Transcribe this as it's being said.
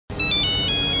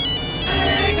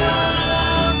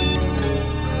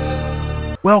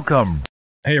Welcome.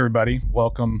 Hey everybody,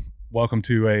 welcome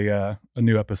to a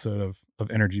new episode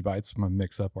of Energy Bites. I'm gonna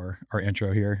mix up our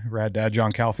intro here. Rad Dad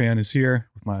John Calfan is here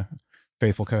with my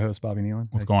faithful co-host Bobby Nealon.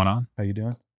 What's going on? How you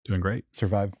doing? Doing great.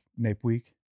 Survived Nape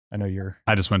Week? I know you're.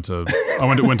 I just went to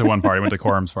one party. Went to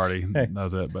Quorum's party. Hey, that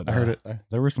was it. But I heard it.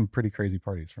 There were some pretty crazy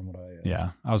parties from what I.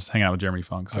 Yeah, I was hanging out with Jeremy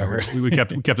Funk, so I heard. we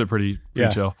kept it pretty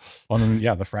chill. Well, and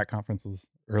then, the frat conference was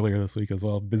earlier this week as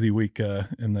well. Busy week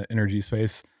in the energy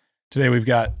space. Today we've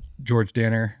got George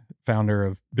Danner, founder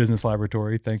of Business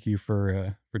Laboratory. Thank you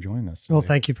for joining us today. Well,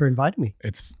 thank you for inviting me.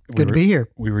 It's good to be here.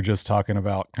 We were just talking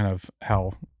about kind of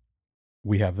how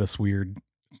we have this weird.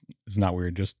 It's not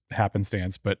weird, just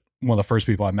happenstance. But one of the first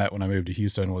people I met when I moved to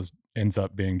Houston ends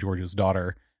up being George's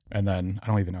daughter. And then I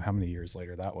don't even know how many years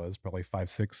later that was, probably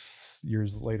 5-6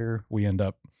 years later, we end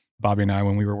up, Bobby and I,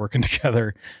 when we were working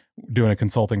together, doing a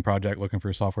consulting project looking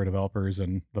for software developers.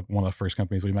 And one of the first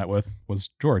companies we met with was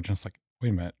George. And it's like, wait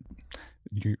a minute,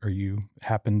 you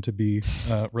happen to be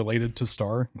related to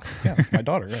Star? Yeah, it's my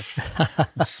daughter.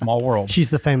 Small world. She's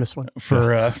the famous one.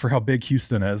 For how big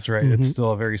Houston is, right? Mm-hmm. It's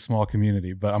still a very small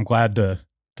community, but I'm glad to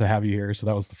have you here. So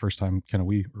that was the first time kind of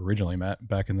we originally met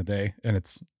back in the day. And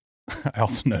I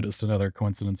also noticed another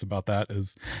coincidence about that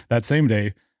is that same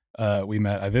day we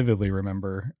met, I vividly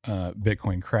remember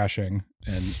Bitcoin crashing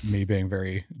and me being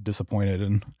very disappointed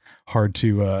and hard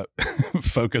to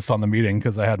focus on the meeting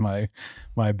because I had my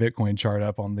Bitcoin chart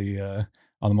up on the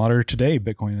monitor. Today,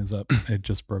 Bitcoin is up. It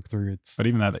just broke through. But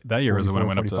even that year was when it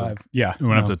went 45.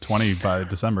 Up to 20 by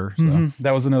December. So. Mm-hmm.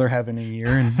 That was another halvening year,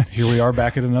 and here we are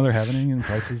back at another halvening, and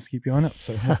prices keep going up.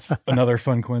 So that's another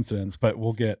fun coincidence. But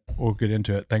we'll get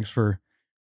into it. Thanks for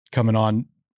coming on.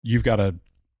 You've got a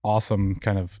awesome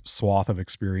kind of swath of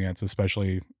experience,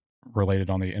 especially related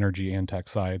on the energy and tech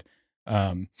side.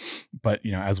 But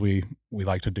as we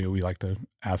like to do, we like to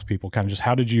ask people kind of just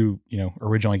how did you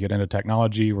originally get into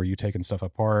technology? Were you taking stuff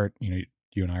apart? You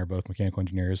and I are both mechanical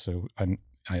engineers, so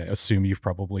I assume you've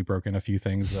probably broken a few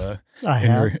things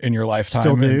in your lifetime.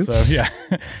 Still do. And so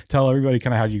tell everybody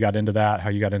kind of how you got into that,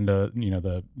 how you got into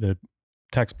the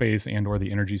tech space and or the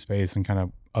energy space, and kind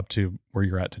of up to where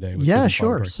you're at today. With Business Sure.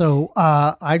 Laboratory. So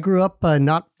I grew up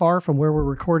not far from where we're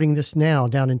recording this now,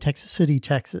 down in Texas City,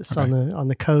 Texas, Okay. on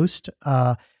the coast.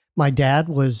 My dad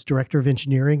was director of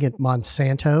engineering at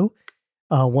Monsanto,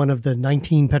 one of the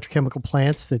 19 petrochemical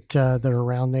plants that are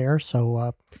around there.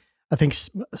 So I think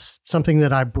something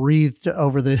that I breathed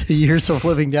over the years of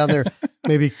living down there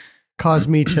maybe caused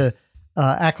me to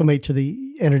acclimate to the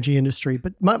energy industry.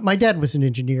 But my dad was an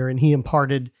engineer, and he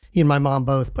and my mom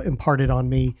both imparted on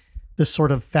me this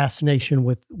sort of fascination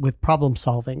with problem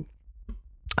solving.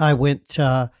 I went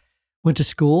to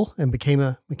school and became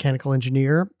a mechanical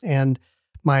engineer, and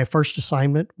my first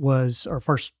assignment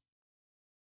first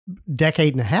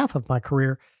decade and a half of my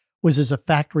career was as a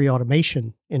factory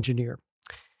automation engineer.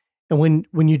 And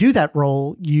when you do that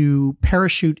role, you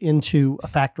parachute into a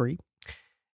factory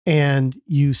and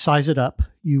you size it up,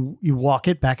 you walk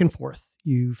it back and forth,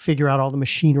 you figure out all the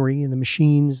machinery and the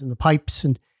machines and the pipes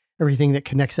and everything that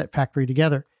connects that factory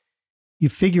together. You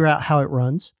figure out how it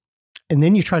runs, and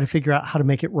then you try to figure out how to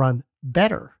make it run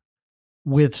better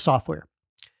with software.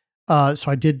 So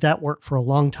I did that work for a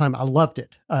long time. I loved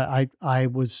it. I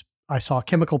saw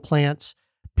chemical plants,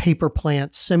 paper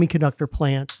plants, semiconductor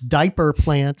plants, diaper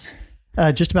plants,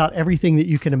 just about everything that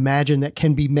you can imagine that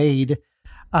can be made.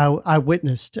 I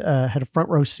witnessed, had a front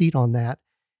row seat on that,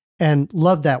 and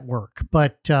loved that work.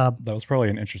 But that was probably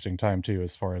an interesting time too,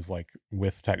 as far as like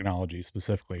with technology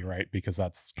specifically, right? Because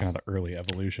that's kind of the early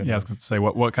evolution. Yeah, I was going to say,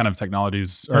 what kind of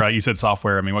technologies, or you said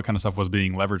software. I mean, what kind of stuff was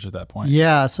being leveraged at that point?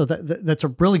 Yeah, so that's a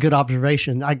really good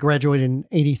observation. I graduated in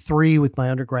 '83 with my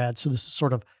undergrad, so this is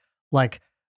sort of like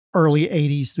early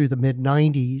 '80s through the mid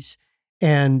 '90s,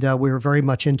 and we were very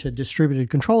much into distributed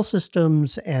control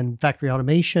systems and factory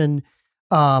automation.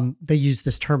 They used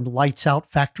this term lights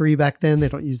out factory back then. They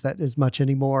don't use that as much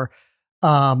anymore.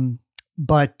 It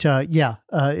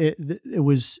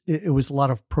was a lot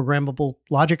of programmable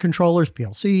logic controllers,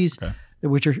 PLCs, okay,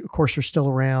 which of course are still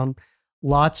around.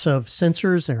 Lots of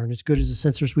sensors. They aren't as good as the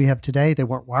sensors we have today. They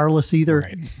weren't wireless either.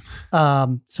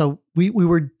 Right. So we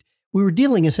were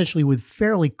dealing essentially with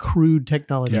fairly crude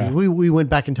technology. Yeah. We went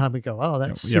back in time and go, oh,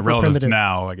 that's super relative primitive. to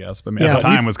now, I guess. But at the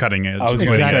time was cutting edge. I was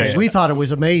going to Exactly. say, We thought it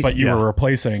was amazing. but you were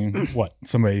replacing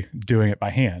somebody doing it by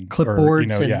hand,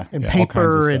 clipboards and all kinds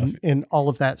paper of stuff. and all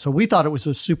of that. So we thought it was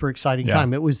a super exciting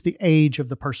time. It was the age of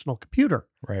the personal computer,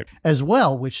 right, as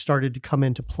well, which started to come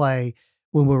into play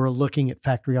when we were looking at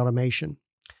factory automation.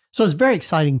 So it was a very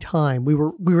exciting time. We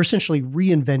were essentially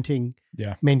reinventing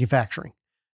manufacturing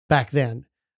back then.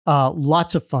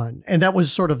 Lots of fun. And that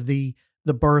was sort of the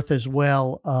the birth as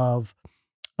well of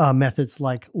methods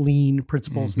like Lean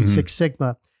principles and Six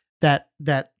Sigma that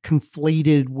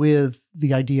conflated with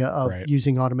the idea of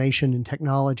using automation and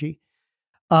technology.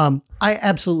 I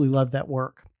absolutely love that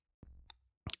work.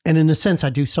 And in a sense,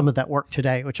 I do some of that work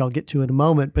today, which I'll get to in a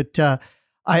moment. But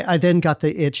I then got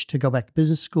the itch to go back to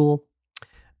business school.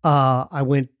 I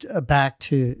went back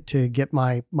to get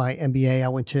my MBA. I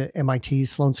went to MIT,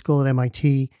 Sloan School at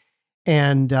MIT.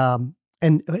 And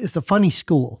it's a funny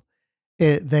school.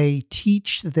 They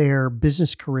teach their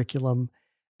business curriculum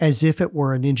as if it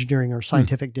were an engineering or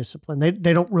scientific discipline.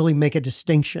 They don't really make a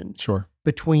distinction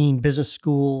between business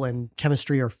school and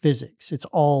chemistry or physics. It's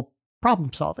all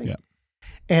problem solving. Yeah.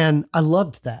 And I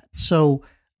loved that. So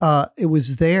it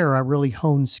was there I really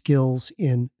honed skills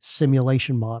in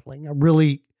simulation modeling. I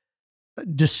really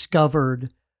discovered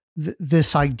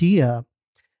this idea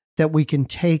that we can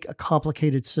take a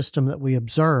complicated system that we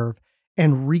observe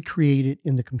and recreate it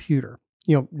in the computer.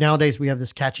 Nowadays we have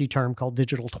this catchy term called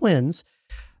digital twins,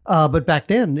 but back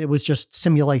then it was just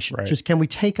simulation. Right. Just can we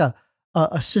take a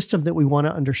system that we want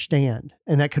to understand,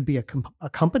 and that could be a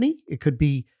company, it could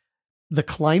be the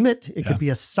climate, it could be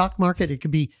a stock market, it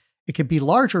could be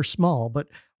large or small, but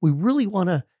we really want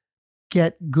to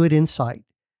get good insight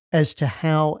as to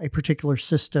how a particular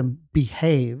system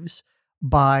behaves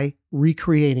by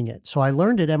recreating it. So I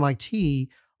learned at MIT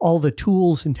all the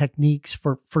tools and techniques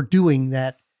for doing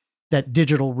that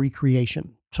digital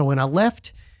recreation. So when I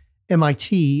left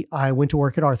MIT, I went to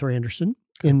work at Arthur Andersen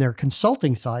in their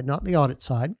consulting side, not the audit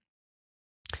side.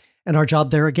 And our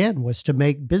job there again was to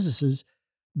make businesses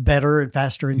better and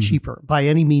faster and cheaper by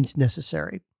any means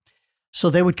necessary. So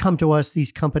they would come to us,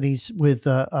 these companies, with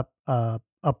a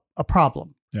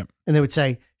problem. Yep. And they would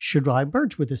say, should I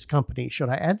merge with this company? Should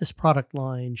I add this product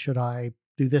line? Should I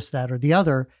do this, that, or the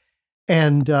other?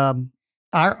 And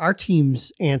our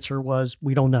team's answer was,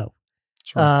 we don't know.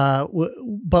 Sure.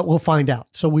 But we'll find out.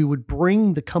 So we would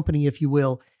bring the company, if you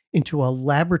will, into a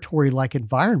laboratory-like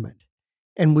environment,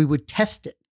 and we would test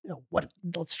it.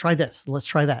 Let's try this. Let's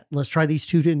try that. Let's try these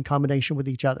two in combination with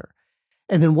each other.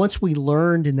 And then once we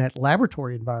learned in that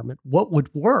laboratory environment what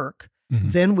would work,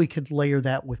 then we could layer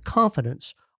that with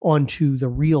confidence onto the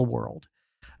real world.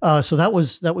 So that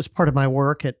was part of my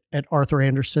work at Arthur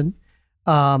Andersen.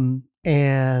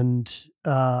 And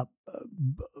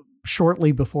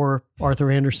shortly before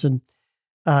Arthur Andersen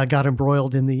got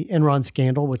embroiled in the Enron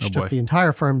scandal, which took the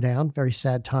entire firm down, very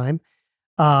sad time,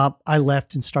 I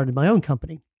left and started my own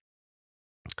company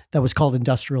that was called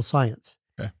Industrial Science.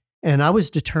 Okay. And I was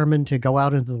determined to go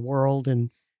out into the world and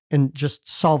just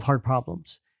solve hard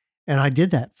problems. And I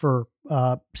did that for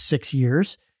 6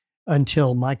 years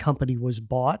until my company was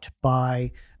bought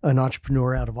by an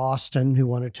entrepreneur out of Austin who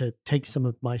wanted to take some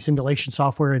of my simulation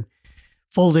software and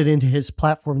fold it into his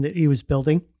platform that he was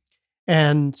building.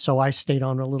 And so I stayed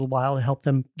on a little while to help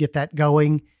them get that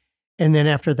going. And then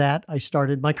after that, I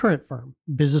started my current firm,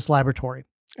 Business Laboratory.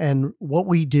 And what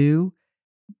we do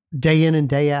day in and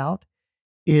day out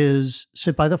is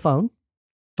sit by the phone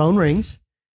rings,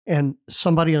 and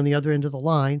somebody on the other end of the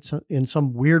line in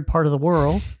some weird part of the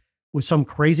world with some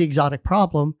crazy exotic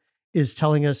problem is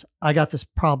telling us, I got this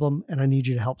problem and I need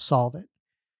you to help solve it.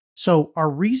 So our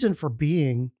reason for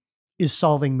being is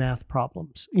solving math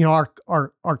problems.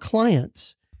 Our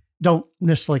clients don't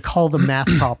necessarily call them math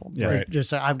problems. Right?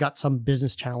 Just say, I've got some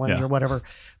business challenge or whatever.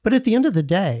 But at the end of the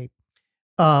day,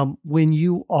 when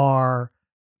you are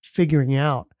figuring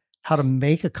out how to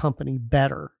make a company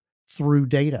better through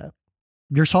data,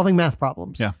 you're solving math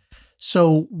problems. Yeah.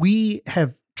 So we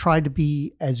have tried to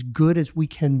be as good as we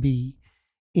can be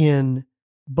in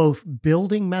both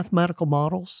building mathematical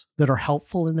models that are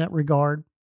helpful in that regard,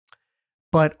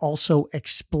 but also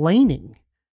explaining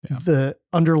the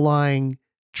underlying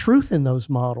truth in those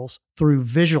models through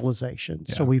visualization.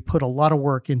 Yeah. So we put a lot of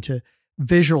work into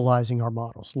visualizing our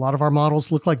models. A lot of our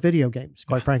models look like video games,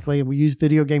 quite frankly, and we use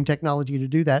video game technology to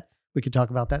do that. We could talk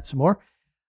about that some more.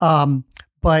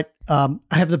 But I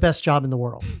have the best job in the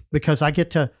world because I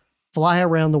get to fly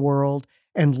around the world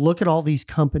and look at all these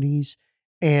companies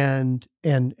and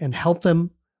help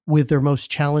them with their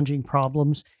most challenging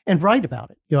problems and write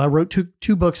about it. I wrote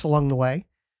two books along the way.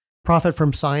 Profit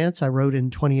from Science, I wrote in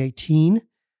 2018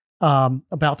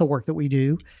 about the work that we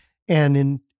do.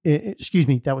 And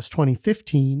that was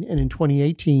 2015. And in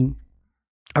 2018,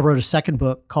 I wrote a second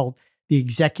book called The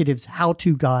Executive's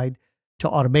How-To Guide to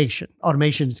Automation.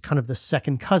 Automation is kind of the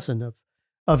second cousin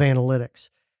of analytics.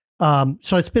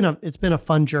 So it's been a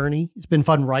fun journey. It's been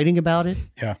fun writing about it.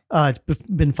 Yeah. It's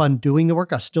been fun doing the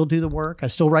work. I still do the work. I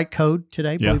still write code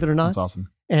today, believe it or not. That's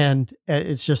awesome. And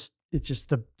it's just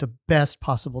the best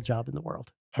possible job in the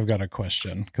world. I've got a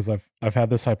question, because I've had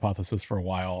this hypothesis for a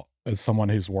while as someone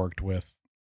who's worked with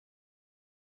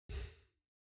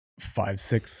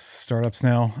 5-6 startups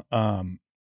now. I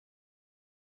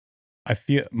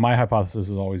feel my hypothesis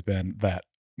has always been that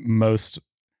most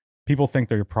people think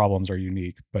their problems are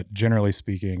unique, but generally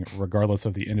speaking, regardless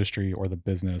of the industry or the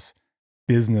businesses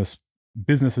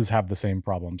have the same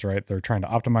problems, right? They're trying to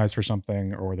optimize for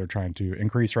something, or they're trying to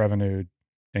increase revenue,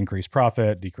 increase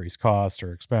profit, decrease cost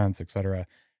or expense, et cetera.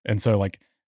 And so like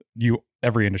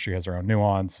every industry has their own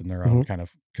nuance and their own kind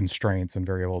of constraints and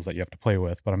variables that you have to play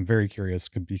with. But I'm very curious,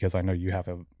 because I know you have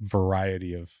a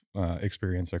variety of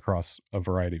experience across a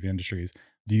variety of industries.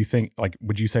 Do you think, like,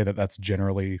 would you say that that's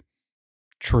generally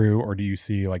true, or do you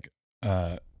see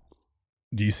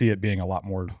it being a lot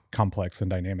more complex and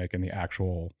dynamic in the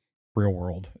actual real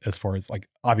world, as far as, like,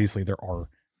 obviously there are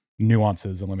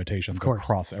nuances and limitations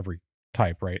across every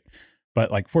type, right? But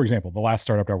like, for example, the last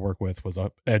startup I worked with was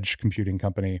a edge computing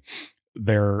company.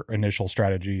 Their initial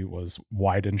strategy was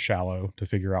wide and shallow to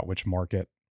figure out which market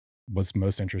was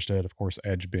most interested. Of course,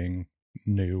 edge being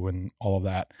new and all of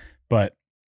that. But,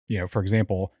 for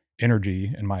example,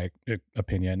 energy, in my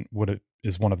opinion,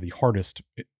 is one of the hardest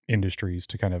industries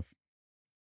to kind of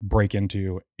break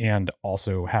into, and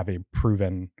also have a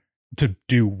proven to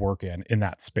do work in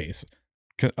that space.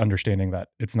 Understanding that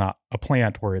it's not a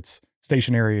plant where it's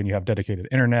stationary and you have dedicated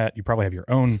internet. You probably have your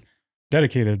own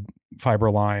dedicated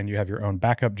fiber line. You have your own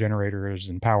backup generators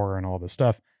and power and all this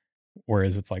stuff.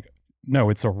 Whereas it's like, no,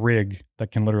 it's a rig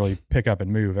that can literally pick up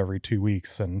and move every 2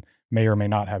 weeks and may or may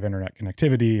not have internet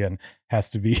connectivity, and has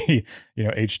to be,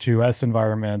 H2S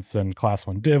environments and class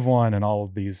 1 div 1 and all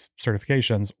of these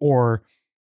certifications. Or,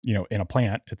 in a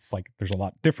plant, it's like, there's a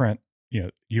lot different,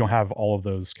 you don't have all of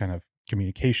those kind of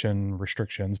communication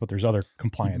restrictions, but there's other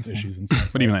compliance issues and stuff.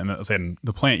 But even in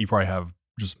the plant, you probably have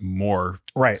just more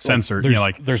sensor.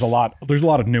 Like, there's a lot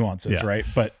of nuances, right?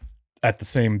 But at the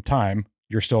same time,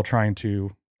 you're still trying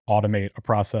to automate a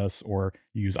process, or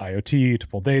use IoT to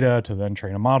pull data to then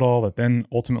train a model that then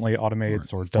ultimately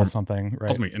automates or does something, right?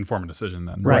 Ultimately inform a decision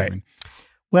then, right? I mean,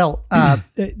 well,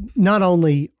 not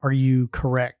only are you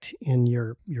correct in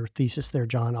your thesis there,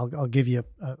 John, I'll give you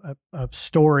a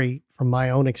story from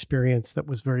my own experience that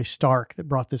was very stark, that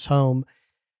brought this home.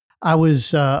 I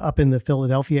was up in the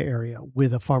Philadelphia area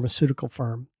with a pharmaceutical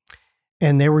firm,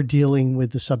 and they were dealing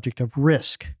with the subject of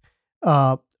risk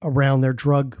around their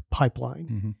drug pipeline.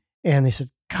 Mm-hmm. And they said,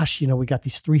 gosh, we got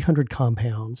these 300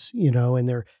 compounds, and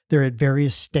they're at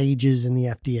various stages in the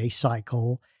FDA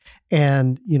cycle.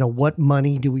 And, what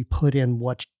money do we put in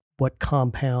what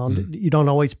compound? Mm-hmm. You don't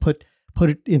always put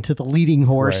it into the leading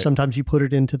horse. Right. Sometimes you put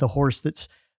it into the horse that's,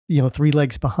 3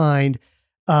 legs behind.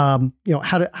 How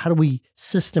do we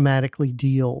systematically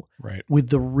deal with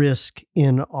the risk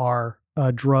in our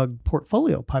drug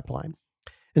portfolio pipeline?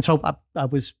 And so I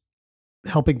was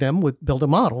helping them build a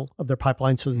model of their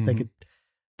pipeline so that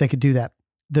they could do that.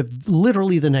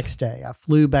 Literally the next day, I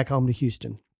flew back home to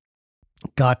Houston,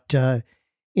 got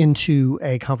into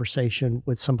a conversation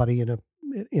with somebody in a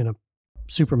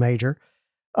super major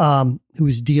who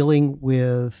was dealing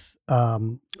with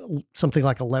something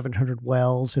like 1,100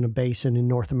 wells in a basin in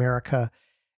North America,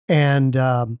 and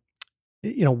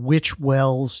which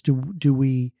wells do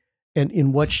we, and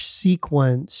in which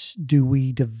sequence do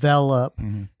we develop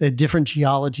the different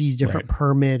geologies, different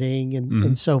permitting,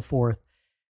 and so forth.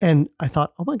 And I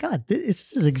thought, oh my God,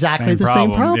 this is exactly the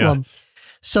same problem. Yeah.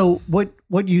 So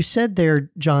what you said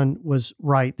there, John, was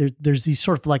right. There's these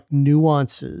sort of like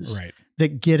nuances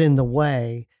that get in the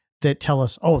way, that tell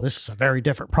us, oh, this is a very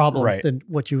different problem than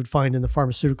what you would find in the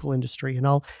pharmaceutical industry. And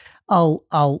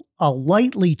I'll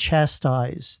lightly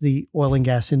chastise the oil and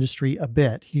gas industry a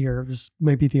bit here. This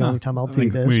may be the only time I'll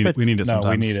do this. We need it sometimes.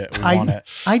 No, we need it. We want it.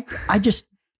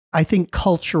 I think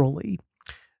culturally,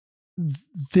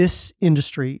 this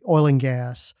industry, oil and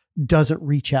gas, doesn't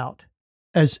reach out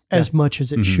as much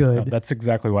as it should. No, that's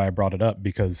exactly why I brought it up,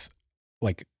 because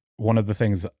like, one of the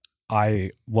things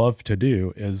I love to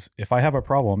do is, if I have a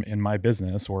problem in my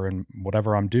business or in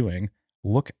whatever I'm doing,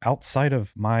 look outside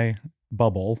of my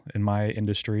bubble in my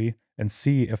industry and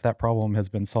see if that problem has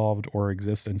been solved or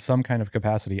exists in some kind of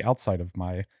capacity outside of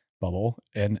my bubble.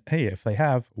 And hey, if they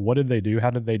have, what did they do? How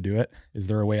did they do it? Is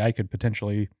there a way I could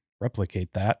potentially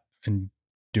replicate that and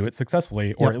do it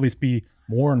successfully, or at least be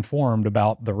more informed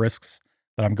about the risks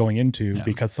that I'm going into Yeah.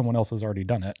 because someone else has already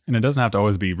done it. And it doesn't have to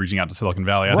always be reaching out to Silicon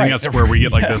Valley. I Right. think that's where we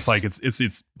get like Yes. this, like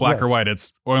it's black or Yes. white.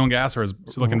 It's oil and gas or it's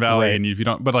Silicon Valley. Right. And if you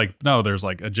don't, but like, no, there's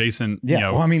like adjacent, Yeah. you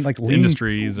know, well, I mean, like lean,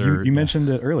 industries or you mentioned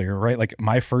it earlier, right? Like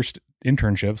my first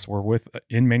internships were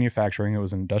in manufacturing. It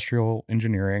was industrial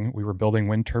engineering. We were building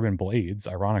wind turbine blades,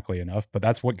 ironically enough, but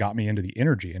that's what got me into the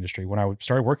energy industry. When I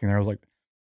started working there, I was like,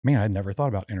 man, I'd never thought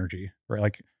about energy, right?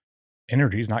 Like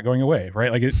energy is not going away,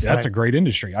 right? Like that's a great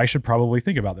industry. I should probably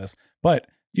think about this. But,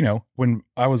 you know, when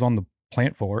I was on the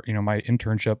plant floor, you know, my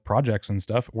internship projects and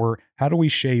stuff were, how do we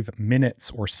shave minutes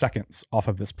or seconds off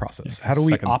of this process? How do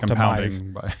we optimize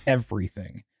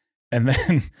everything? And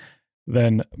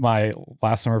then my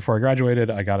last summer before I graduated,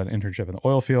 I got an internship in the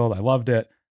oil field. I loved it.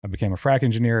 I became a frac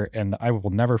engineer, and I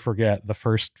will never forget the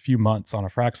first few months on a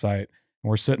frac site. And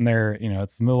we're sitting there, you know,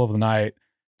 it's the middle of the night,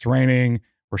 it's raining,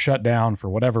 we're shut down for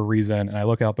whatever reason. And I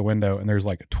look out the window and there's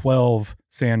like 12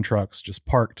 sand trucks just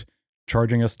parked,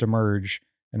 charging us to merge.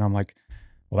 And I'm like,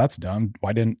 well, that's dumb.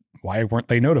 Why weren't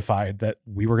they notified that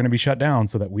we were going to be shut down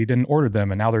so that we didn't order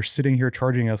them? And now they're sitting here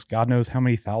charging us God knows how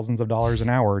many thousands of dollars an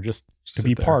hour just to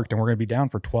be parked, and we're going to be down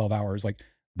for 12 hours. Like,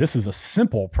 this is a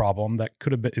simple problem that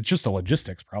could have been, it's just a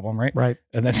logistics problem, right? Right.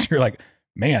 And then you're like,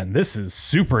 man, this is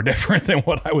super different than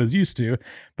what I was used to.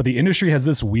 But the industry has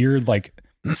this weird like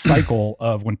cycle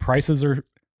of when prices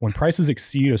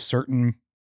exceed a certain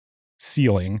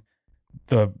ceiling,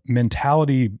 the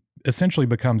mentality essentially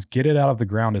becomes get it out of the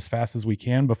ground as fast as we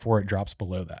can before it drops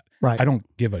below that. Right. I don't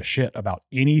give a shit about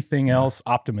anything else,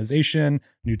 optimization,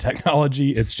 new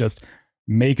technology. It's just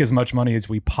make as much money as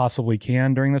we possibly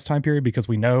can during this time period, because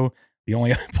we know the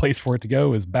only other place for it to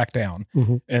go is back down.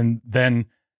 Mm-hmm. And then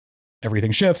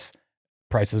everything shifts,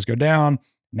 prices go down.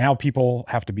 Now people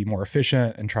have to be more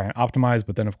efficient and try and optimize,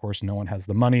 but then of course no one has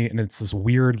the money. And it's this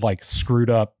weird, like screwed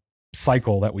up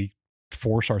cycle that we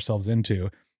force ourselves into.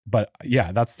 But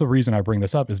yeah, that's the reason I bring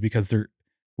this up, is because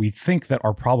we think that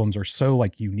our problems are so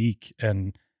like unique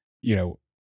and, you know,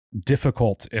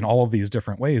 difficult in all of these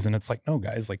different ways. And it's like, no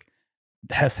guys, like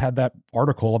Hess had that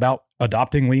article about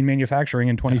adopting lean manufacturing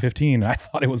in 2015. And I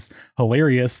thought it was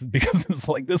hilarious because it's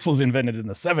like, this was invented in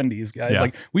the 70s, guys.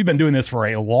 Like we've been doing this for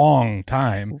a long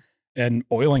time. And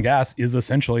oil and gas is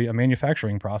essentially a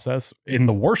manufacturing process in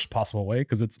the worst possible way,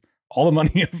 because it's all the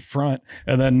money up front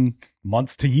and then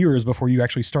months to years before you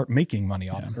actually start making money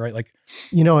on it, right? Like,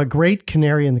 you know, a great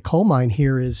canary in the coal mine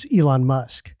here is Elon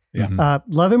Musk. Yeah.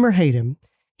 Love him or hate him,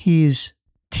 he's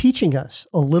teaching us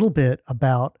a little bit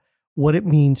about what it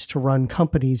means to run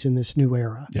companies in this new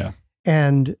era. Yeah.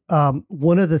 And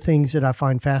one of the things that I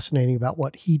find fascinating about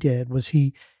what he did was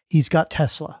he's got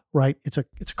Tesla, right? It's a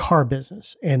car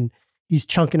business, and he's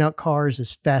chunking out cars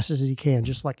as fast as he can.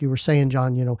 Just like you were saying,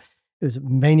 John, you know, it was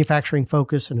manufacturing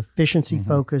focus and efficiency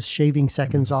focus, shaving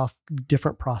seconds off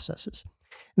different processes.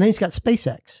 And then he's got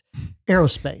SpaceX,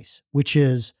 aerospace, which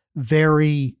is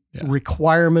very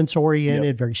requirements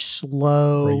oriented, very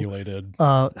slow, regulated,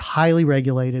 highly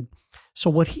regulated. So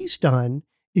what he's done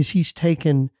is he's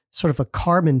taken sort of a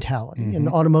car mentality, an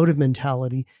automotive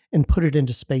mentality, and put it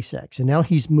into SpaceX. And now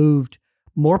he's moved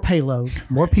more payload,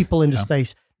 more people into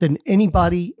space than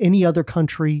any other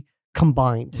country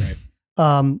combined. Right.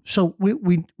 So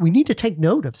we need to take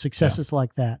note of successes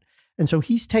like that. And so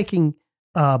he's taking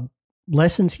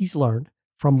lessons he's learned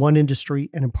from one industry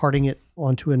and imparting it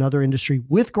onto another industry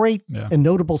with great and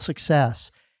notable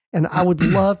success. And I would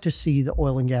love to see the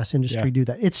oil and gas industry do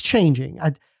that. It's changing.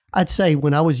 I'd say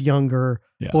when I was younger,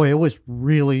 boy, it was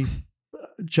really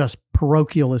just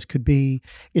parochial as could be.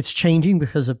 It's changing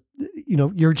because of, you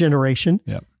know, your generation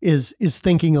is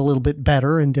thinking a little bit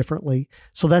better and differently.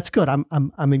 So that's good.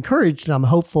 I'm encouraged and I'm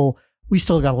hopeful. We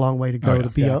still got a long way to go to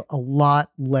be a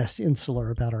lot less insular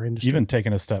about our industry. Even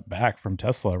taking a step back from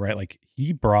Tesla, right? Like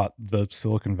he brought the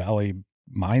Silicon Valley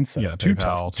mindset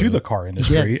to the car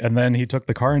industry, and then he took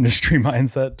the car industry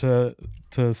mindset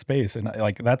to space. And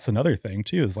like that's another thing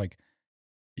too, is like,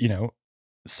 you know,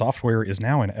 software is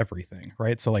now in everything,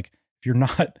 right? So like if you're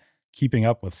not keeping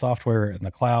up with software and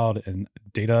the cloud and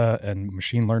data and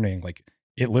machine learning, like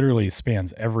it literally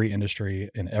spans every industry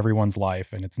in everyone's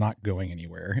life, and it's not going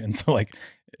anywhere. And so like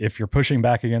if you're pushing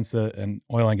back against it in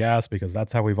oil and gas because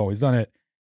that's how we've always done it,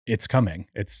 it's coming.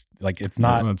 It's like it's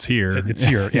not. It's here. It's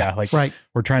here. Yeah, like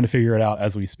we're trying to figure it out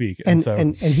as we speak.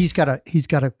 And he's got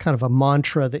a kind of a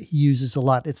mantra that he uses a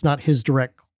lot. It's not his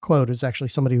direct quote. It's actually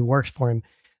somebody who works for him.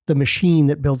 The machine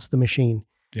that builds the machine.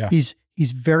 Yeah. He's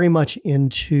very much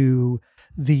into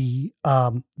the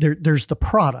there's the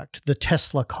product, the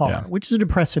Tesla car, which is a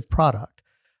depressive product,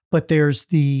 but there's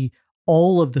the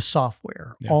all of the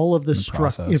software, all of the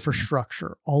process,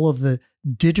 infrastructure, all of the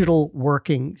digital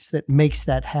workings that makes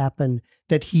that happen,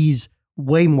 that he's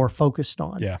way more focused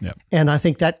on. Yeah. And I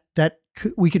think that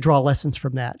we could draw lessons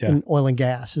from that in oil and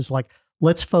gas. Is like,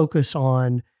 let's focus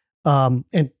on,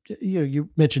 and you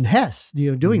mentioned Hess,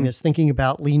 doing this, thinking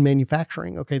about lean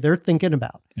manufacturing. Okay, they're thinking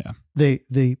about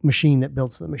the machine that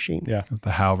builds the machine. Yeah, it's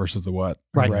the how versus the what.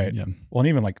 Right. Yeah. Well, and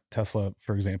even like Tesla,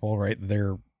 for example, right?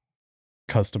 Their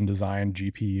custom designed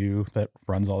GPU that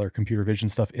runs all their computer vision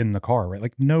stuff in the car, right?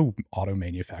 Like no auto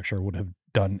manufacturer would have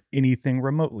done anything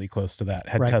remotely close to that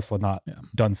had Tesla not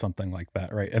done something like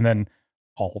that, right? And then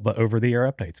all the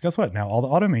over-the-air updates. Guess what? Now all the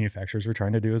auto manufacturers are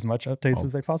trying to do as much updates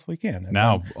as they possibly can. And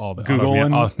now all the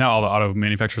auto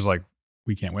manufacturers like,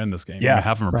 we can't win this game. Yeah,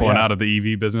 half of them are pulling out of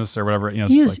the EV business or whatever.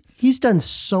 He's done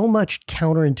so much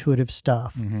counterintuitive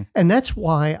stuff, and that's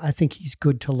why I think he's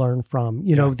good to learn from.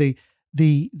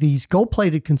 These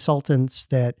gold-plated consultants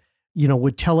that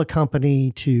would tell a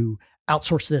company to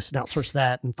outsource this and outsource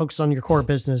that and focus on your core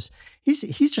business.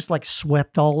 He's just like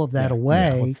swept all of that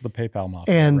away. Yeah. What's the PayPal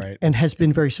model, right? And has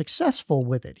been very successful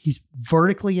with it. He's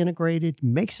vertically integrated,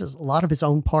 makes a lot of his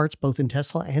own parts, both in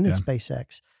Tesla and in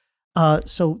SpaceX.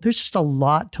 So there's just a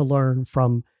lot to learn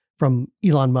from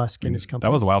Elon Musk and his company.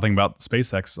 That was a wild thing about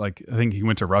SpaceX. Like, I think he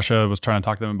went to Russia, was trying to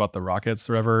talk to them about the rockets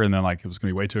or whatever, and then like it was going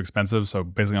to be way too expensive. So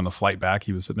basically on the flight back,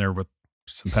 he was sitting there with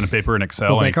some pen and paper and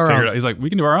Excel, and he figured out, he's like, we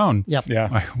can do our own. Yep. Yeah.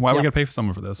 Why are we going to pay for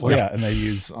someone for this? Well, and they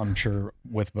use, I'm sure,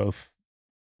 with both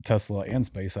Tesla and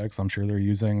SpaceX, I'm sure they're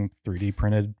using 3D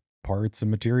printed parts and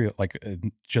material. Like,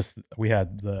 we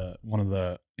had one of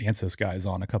the ANSYS guys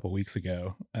on a couple of weeks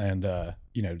ago, and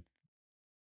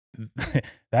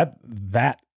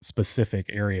that specific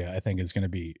area I think is going to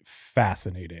be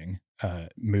fascinating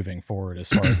moving forward as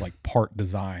far as like part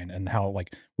design, and how,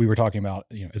 like we were talking about,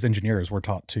 as engineers, we're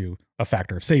taught to a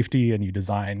factor of safety, and you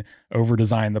over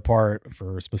design the part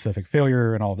for specific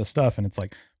failure and all this stuff. And it's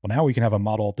like, well, now we can have a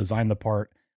model design the part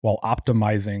while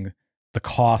optimizing the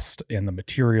cost and the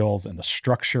materials and the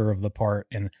structure of the part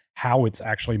and how it's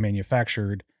actually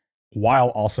manufactured, while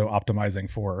also optimizing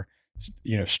for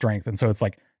strength. And so it's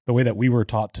like, the way that we were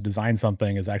taught to design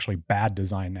something is actually bad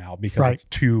design now, because it's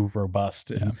too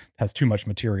robust and has too much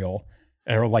material.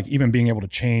 Or like even being able to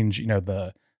change,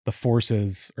 the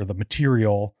forces or the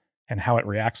material and how it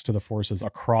reacts to the forces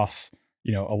across,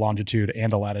 a longitude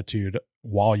and a latitude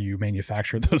while you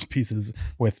manufacture those pieces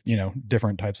with,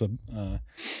 different types of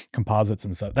composites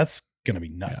and stuff. That's going to be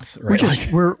nuts. Right? Which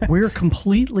is, we're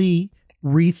completely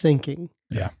rethinking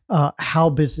how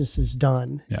business is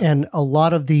done. And a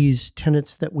lot of these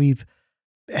tenets that we've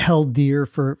held dear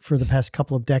for the past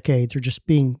couple of decades are just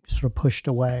being sort of pushed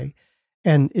away.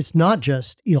 And it's not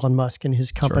just Elon Musk and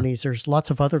his companies. There's lots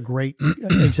of other great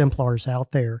exemplars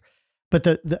out there.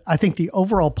 But I think the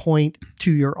overall point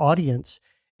to your audience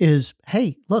is,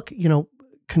 hey, look,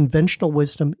 conventional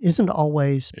wisdom isn't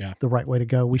always the right way to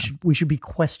go. We should be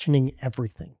questioning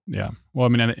everything. Yeah. Well, I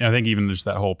mean, I think even just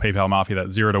that whole PayPal mafia,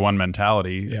 that 0 to 1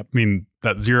 mentality. I mean,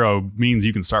 that 0 means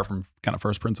you can start from kind of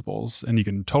first principles, and you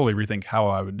can totally rethink how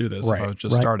I would do this if I was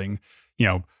just starting.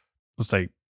 Let's say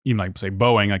even like say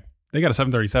Boeing, like they got a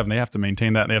 737, they have to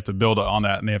maintain that, and they have to build on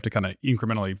that, and they have to kind of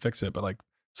incrementally fix it. But like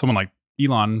someone like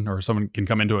Elon or someone can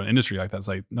come into an industry like that and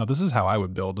say, no, this is how I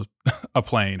would build a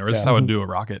plane, or this is how I would do a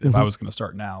rocket if I was going to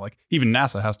start now. Like even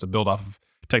NASA has to build off of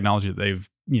technology that they've,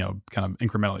 kind of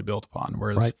incrementally built upon.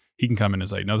 Whereas he can come in and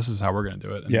say, no, this is how we're going to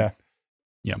do it.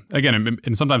 And again,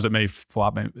 and sometimes it may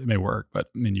flop, it may work, but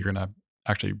I mean, you're going to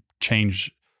actually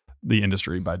change the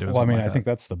industry by doing something like that. I think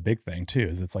that's the big thing too,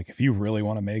 is it's like, if you really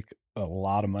want to make a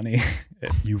lot of money,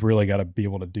 you really got to be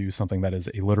able to do something that is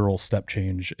a literal step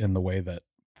change in the way that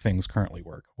things currently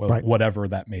work, whatever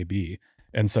that may be.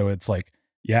 And so it's like,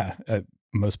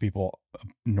 most people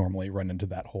normally run into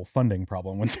that whole funding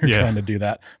problem when they're trying to do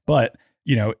that. But,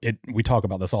 we talk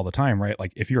about this all the time, right?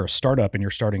 Like if you're a startup and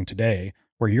you're starting today,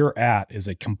 where you're at is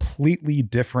a completely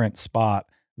different spot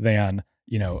than,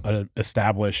 an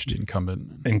established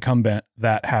incumbent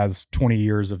that has 20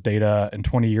 years of data and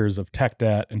 20 years of tech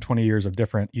debt and 20 years of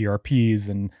different ERPs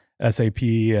and SAP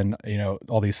and,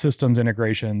 all these systems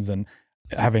integrations, and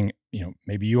having,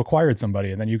 maybe you acquired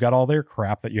somebody and then you got all their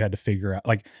crap that you had to figure out.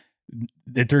 Like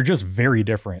they're just very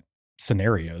different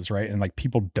scenarios, right? And like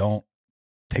people don't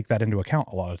take that into account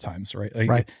a lot of times, right?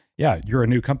 Like, you're a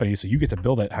new company, so you get to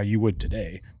build it how you would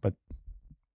today, but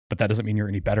that doesn't mean you're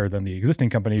any better than the existing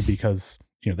company, because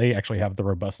they actually have the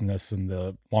robustness and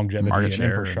the longevity and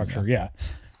infrastructure.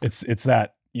 It's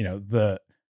that, the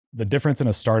difference in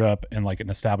a startup and like an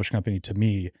established company, to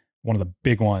me, one of the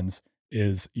big ones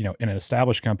is, in an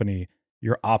established company,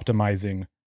 you're optimizing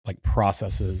like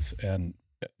processes, and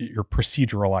you're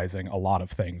proceduralizing a lot of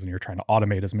things, and you're trying to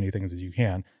automate as many things as you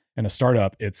can. In a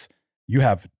startup, it's you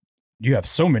have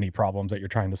so many problems that you're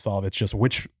trying to solve. It's just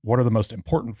what are the most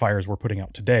important fires we're putting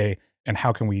out today, and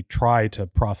how can we try to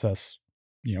process,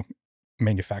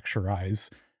 manufacturize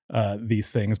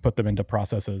these things, put them into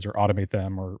processes or automate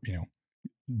them, or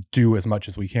do as much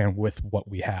as we can with what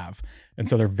we have. And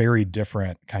so they're very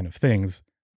different kind of things.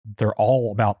 They're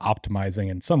all about optimizing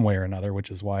in some way or another, which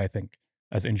is why I think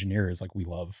as engineers, like, we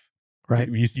love, right?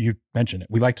 You mentioned it.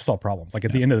 We like to solve problems. Like,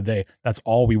 at the end of the day, that's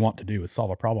all we want to do is solve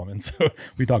a problem. And so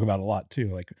we talk about it a lot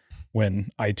too. Like, when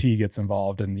IT gets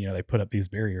involved and, they put up these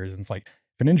barriers, and it's like,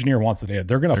 if an engineer wants the data,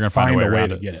 they're going to find a way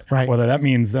to get it. Right. Whether that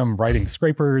means them writing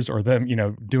scrapers or them,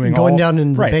 doing going down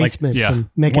in the basement and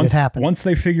making it happen. Once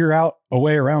they figure out a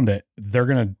way around it, they're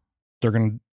going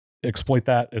to exploit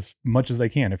that as much as they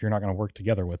can if you're not going to work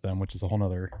together with them, which is a whole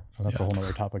nother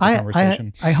topic of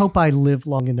conversation. I hope I live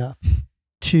long enough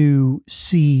to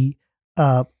see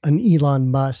an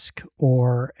Elon Musk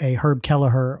or a Herb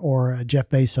Kelleher or a Jeff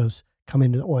Bezos come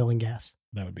into oil and gas.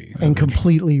 That would be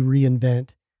completely reinvent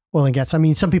oil and gas. I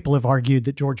mean, some people have argued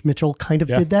that George Mitchell kind of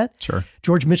did that. Sure.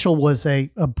 George Mitchell was a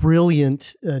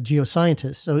brilliant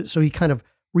geoscientist. So he kind of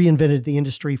reinvented the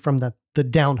industry from the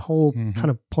downhole kind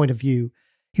of point of view.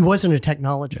 He wasn't a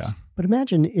technologist, but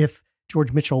imagine if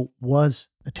George Mitchell was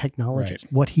a technologist,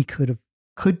 what he could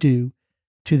do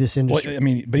to this industry. Well, I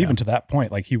mean, but even to that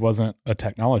point, like, he wasn't a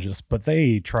technologist, but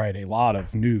they tried a lot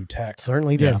of new tech.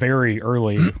 Certainly did. Very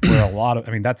early, where a lot of,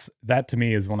 that to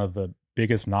me is one of the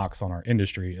biggest knocks on our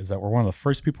industry, is that we're one of the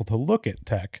first people to look at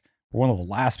tech. We're one of the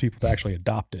last people to actually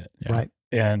adopt it. Right.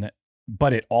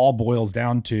 But it all boils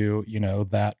down to,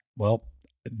 that, well,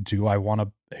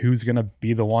 who's going to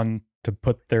be the one to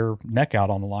put their neck out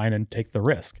on the line and take the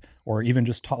risk, or even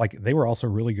just talk? Like, they were also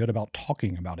really good about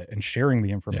talking about it and sharing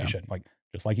the information, like,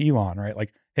 just like Elon, right?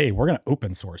 Like, hey, we're going to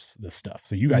open source this stuff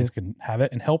so you guys can have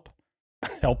it and help,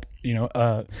 the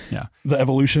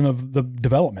evolution of the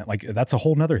development. Like, that's a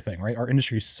whole nother thing, right? Our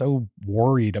industry is so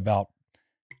worried about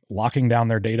locking down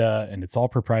their data, and it's all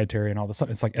proprietary and all this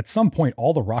stuff. It's like, at some point,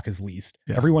 all the rock is leased.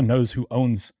 Everyone knows who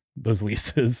owns those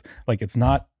leases. Like, it's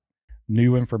not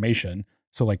new information.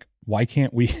 So, like, why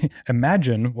can't we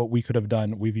imagine what we could have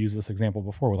done? We've used this example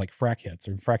before with, like, frac hits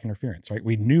or frac interference, right?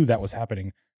 We knew that was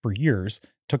happening for years,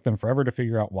 took them forever to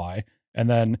figure out why. And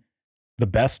then the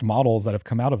best models that have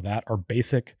come out of that are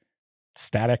basic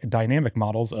static dynamic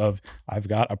models of, I've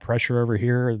got a pressure over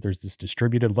here. There's this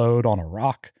distributed load on a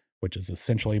rock, which is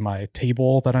essentially my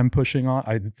table that I'm pushing on.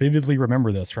 I vividly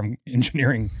remember this from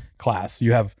engineering class.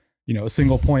 You have, a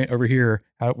single point over here.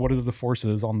 What are the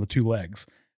forces on the two legs?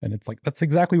 And it's like, that's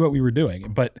exactly what we were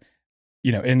doing. But,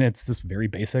 and it's this very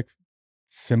basic,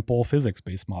 simple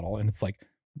physics-based model. And it's like,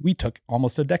 we took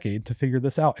almost a decade to figure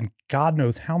this out. And God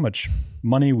knows how much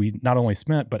money we not only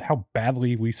spent, but how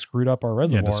badly we screwed up our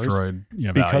reservoirs. Destroyed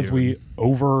because we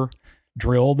over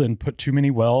drilled and put too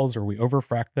many wells, or we over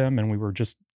fracked them, and we were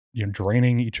just,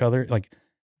 draining each other. Like,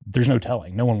 there's no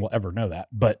telling. No one will ever know that.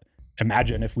 But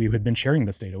imagine if we had been sharing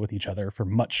this data with each other for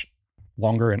much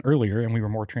longer and earlier, and we were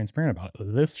more transparent about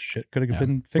it. This shit could have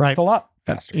been fixed a lot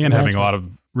faster. And having a lot of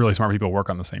really smart people work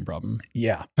on the same problem.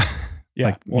 Yeah.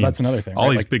 Yeah. That's another thing.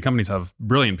 All these big companies have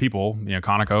brilliant people,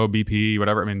 Conoco, BP,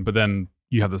 whatever. But then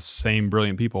you have the same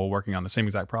brilliant people working on the same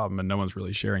exact problem, and no one's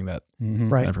really sharing that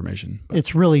information. But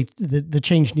it's really, the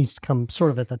change needs to come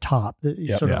sort of at the top.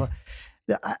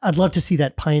 I'd love to see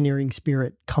that pioneering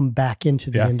spirit come back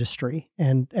into the industry,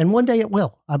 and one day it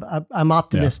will. I'm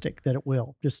optimistic that it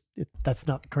will. Just that's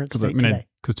not the current state today.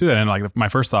 Because to that end, like, my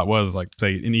first thought was, like,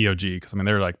 say in EOG, because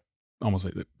they're like almost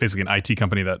basically an IT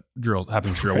company that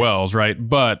happens to drill wells, right?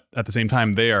 But at the same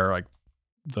time, they are like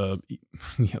the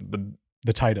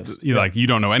tightest. Like, you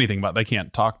don't know anything about. They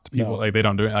can't talk to people. Like, they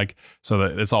don't do it. Like, so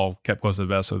that it's all kept close to the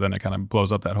vest. So then it kind of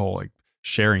blows up that whole, like,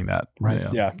 sharing that.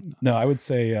 Right. Yeah. No, I would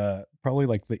say probably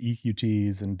like the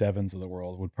EQTs and Devons of the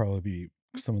world would probably be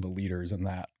some of the leaders in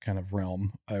that kind of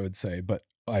realm, I would say. But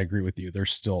I agree with you.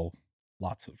 There's still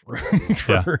lots of room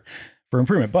for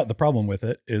improvement. But the problem with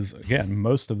it is, again,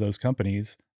 most of those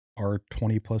companies are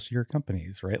 20 plus year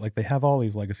companies, right? Like, they have all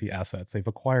these legacy assets. They've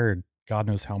acquired God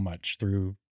knows how much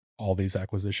through all these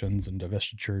acquisitions and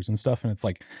divestitures and stuff. And it's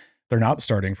like, they're not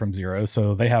starting from zero.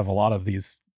 So they have a lot of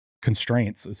these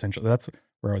constraints, essentially. That's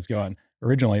where I was going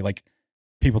originally. Like,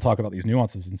 people talk about these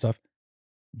nuances and stuff.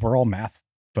 We're all math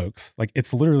folks. Like,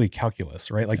 it's literally calculus,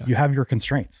 right? Like, you have your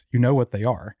constraints, you know what they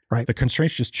are, right? The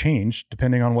constraints just change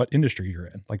depending on what industry you're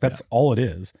in. Like, that's all it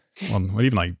is. Well,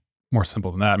 even like more simple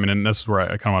than that. And this is where I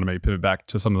kind of want to maybe pivot back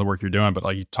to some of the work you're doing, but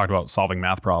like, you talked about solving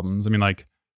math problems. Like,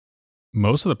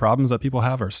 most of the problems that people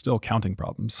have are still counting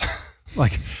problems.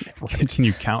 Like, can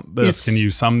you count this? Can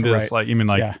you sum this? Like,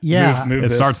 move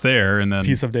it starts there, and then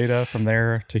piece of data from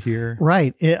there to here.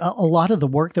 Right. A lot of the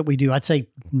work that we do, I'd say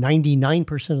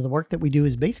 99% of the work that we do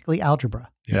is basically algebra.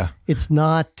 Yeah. It's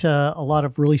not a lot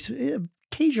of really,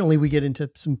 occasionally we get into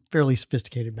some fairly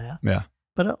sophisticated math. Yeah.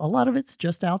 But a lot of it's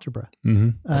just algebra.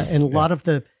 Mm-hmm. And a lot of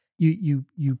the, you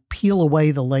peel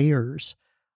away the layers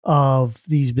of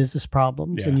these business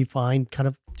problems and you find kind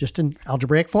of just an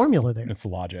algebraic formula there. It's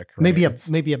logic. Right?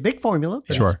 Maybe a big formula,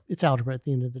 but sure. it's algebra at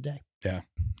the end of the day. Yeah.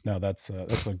 No, that's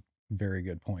a very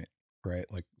good point, right?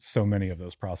 Like so many of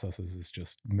those processes is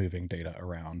just moving data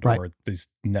around or these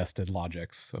nested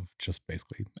logics of just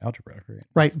basically algebra, right?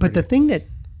 Right. But the thing that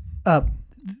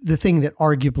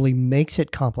arguably makes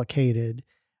it complicated,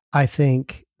 I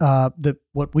think, that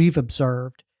what we've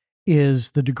observed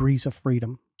is the degrees of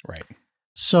freedom. Right.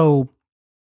 So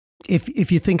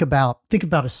if you think about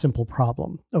a simple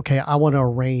problem, okay, I want to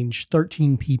arrange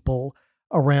 13 people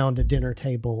around a dinner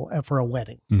table for a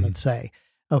wedding, let's say.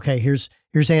 Okay, here's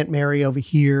Aunt Mary over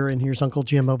here and here's Uncle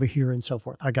Jim over here and so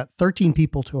forth. I got 13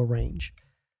 people to arrange.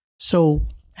 So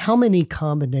how many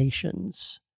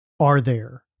combinations are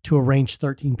there to arrange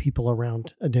 13 people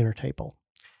around a dinner table?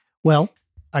 Well,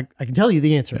 I can tell you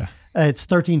the answer. Yeah. It's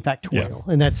 13 factorial,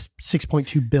 and that's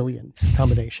 6.2 billion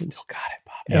combinations. Still got it,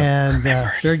 Bob. And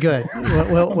very good.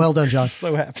 Well done, John.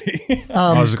 So happy.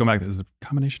 I was just going back to this is a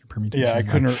combination of permutation. Yeah, I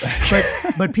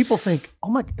couldn't. but people think, oh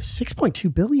my,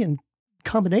 6.2 billion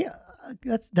combination.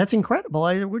 That's incredible.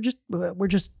 We're just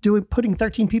putting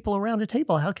 13 people around a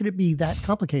table. How could it be that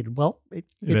complicated? Well, it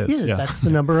is. Yeah. That's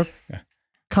the number of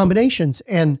combinations.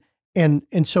 And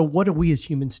so what do we as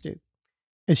humans do?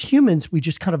 As humans, we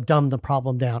just kind of dumb the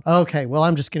problem down. Okay, well,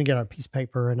 I'm just going to get a piece of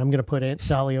paper and I'm going to put Aunt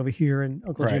Sally over here and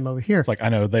Uncle Jim over here. It's like, I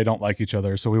know they don't like each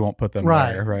other, so we won't put them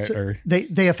there, right? So or they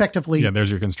effectively there's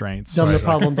your constraints. Dumb the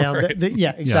problem down.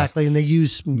 Exactly. And they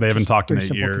use they haven't talked in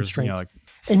 8 years.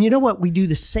 And you know what? We do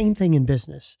the same thing in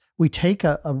business. We take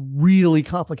a really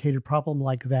complicated problem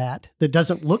like that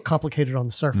doesn't look complicated on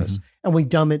the surface, and we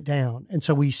dumb it down. And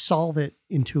so we solve it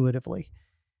intuitively.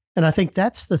 And I think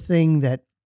that's the thing that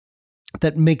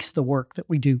makes the work that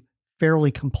we do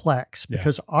fairly complex,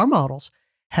 because our models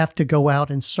have to go out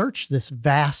and search this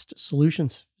vast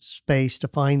solutions space to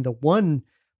find the one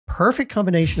perfect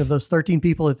combination of those 13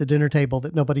 people at the dinner table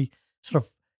that nobody sort of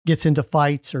gets into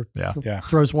fights or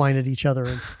throws wine at each other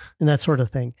and that sort of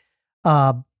thing.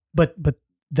 But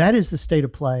that is the state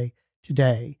of play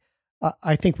today.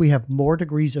 I think we have more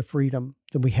degrees of freedom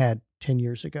than we had 10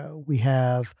 years ago. We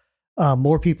have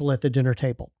more people at the dinner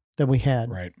table than we had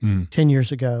 10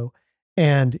 years ago.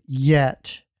 And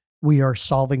yet we are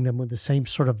solving them with the same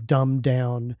sort of dumbed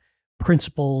down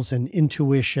principles and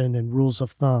intuition and rules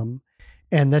of thumb.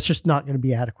 And that's just not going to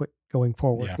be adequate going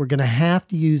forward. Yeah. We're going to have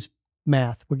to use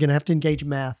math. We're going to have to engage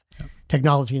math,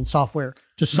 technology, and software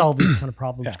to solve these kind of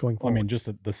problems going forward. I mean, just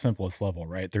at the simplest level,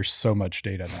 right? There's so much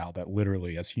data now that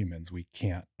literally as humans,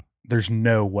 there's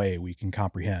no way we can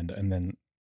comprehend. And then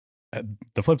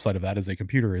the flip side of that is a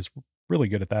computer is really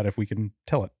good at that if we can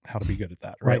tell it how to be good at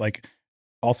that, right? Like,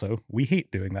 also, we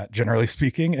hate doing that, generally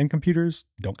speaking, and computers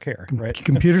don't care, right?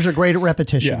 Computers are great at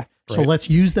repetition. So let's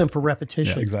use them for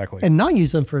repetition. Yeah, exactly. And not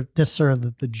use them for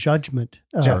necessarily the judgment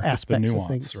aspects the nuance, of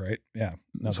things. Right? Yeah.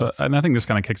 No, and I think this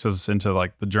kind of kicks us into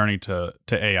like the journey to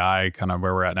AI, kind of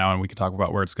where we're at now, and we can talk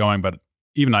about where it's going. But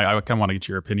even I kind of want to get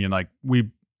your opinion. Like I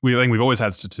think we've always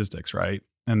had statistics, right?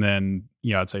 And then,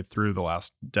 I'd say through the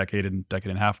last decade and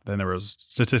a half, then there was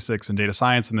statistics and data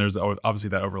science, and there's obviously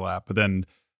that overlap. But then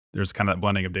there's kind of that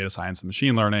blending of data science and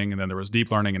machine learning, and then there was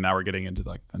deep learning, and now we're getting into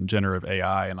like generative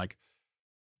AI. And like,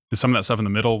 is some of that stuff in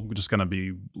the middle just going to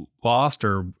be lost,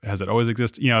 or has it always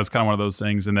existed? It's kind of one of those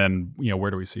things. And then,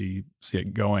 where do we see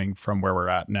it going from where we're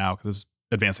at now? Because it's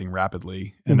advancing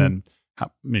rapidly. And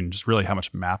then, just really how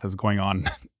much math is going on,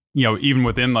 even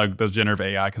within like those generative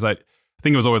AI. Because I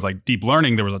think it was always like deep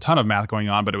learning. There was a ton of math going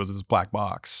on, but it was this black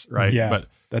box, right? Yeah, but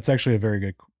that's actually a very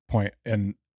good point.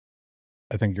 And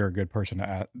I think you're a good person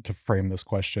to frame this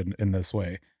question in this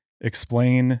way.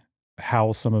 Explain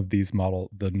how some of these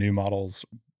the new models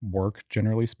work,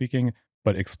 generally speaking,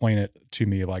 but explain it to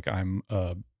me like I'm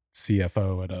a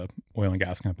CFO at a oil and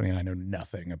gas company and I know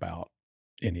nothing about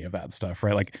any of that stuff,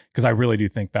 right? Like, because I really do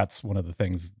think that's one of the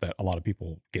things that a lot of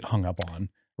people get hung up on,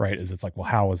 right? Is it's like, well,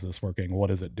 how is this working?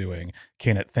 What is it doing?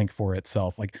 Can it think for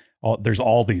itself? Like, there's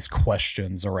all these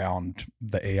questions around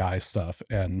the AI stuff,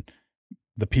 and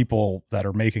the people that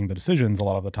are making the decisions a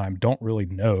lot of the time don't really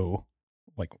know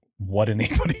like what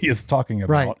anybody is talking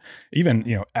about. Right.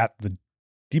 Even, at the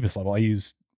deepest level, I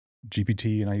use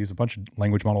GPT and I use a bunch of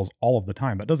language models all of the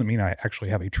time. That doesn't mean I actually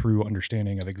have a true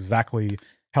understanding of exactly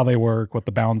how they work, what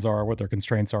the bounds are, what their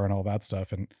constraints are, and all that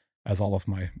stuff. And as all of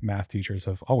my math teachers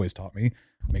have always taught me,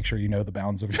 make sure you know the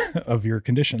bounds of, of your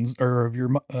conditions or of your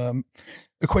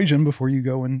equation before you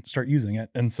go and start using it.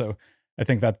 And so I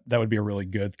think that would be a really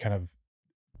good kind of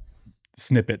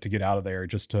snippet to get out of there,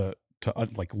 just to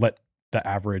like let the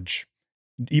average,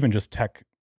 even just tech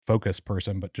focused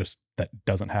person, but just that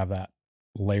doesn't have that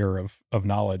layer of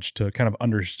knowledge to kind of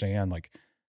understand like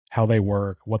how they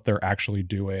work, what they're actually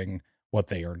doing, what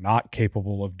they are not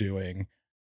capable of doing,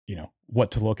 what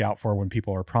to look out for when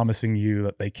people are promising you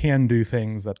that they can do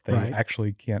things that they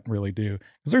actually can't really do.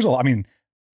 Because there's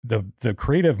the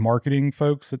creative marketing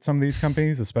folks at some of these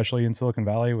companies, especially in Silicon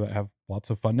Valley that have lots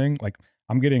of funding, like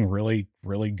I'm getting really,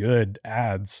 really good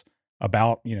ads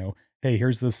about, hey,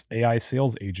 here's this AI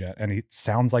sales agent and he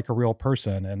sounds like a real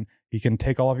person and he can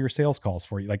take all of your sales calls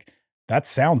for you. Like that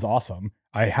sounds awesome.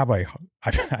 I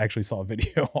actually saw a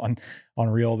video on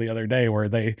Reel the other day where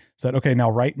they said, okay, now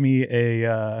write me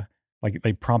like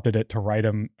they prompted it to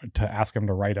ask him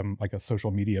to write him like a social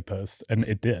media post. And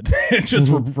it did. It just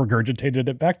regurgitated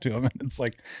it back to him. And it's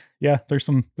like, yeah, there's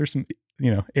some,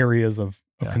 areas of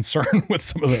concern with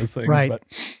some of those things. Right. But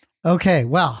okay.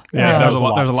 Well, there's a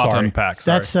lot to unpack.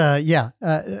 Sorry. That's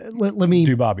let me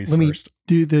do Bobby's first.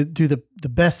 Do the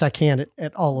best I can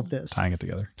at all of this. Tying it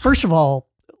together. First of all,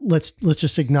 let's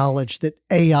just acknowledge that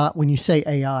AI, when you say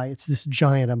AI, it's this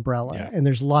giant umbrella, and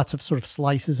there's lots of sort of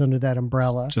slices under that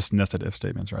umbrella. Just nested if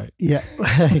statements, right? Yeah,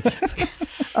 exactly.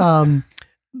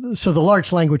 So the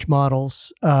large language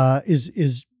models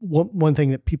is one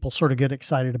thing that people sort of get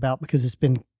excited about because it's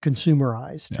been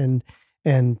consumerized,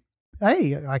 and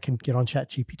hey, I can get on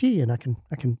ChatGPT and I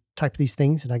can type these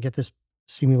things and I get this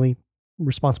seemingly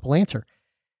responsible answer.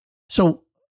 So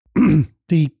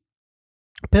the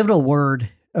pivotal word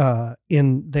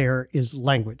in there is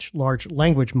language, large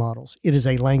language models. It is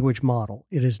a language model.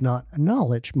 It is not a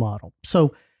knowledge model.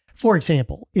 So, for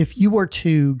example, if you were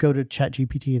to go to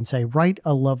ChatGPT and say, write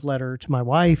a love letter to my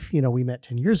wife, we met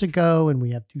 10 years ago and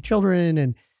we have 2 children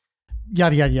and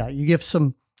yada, yada, yada. You give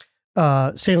some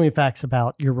salient facts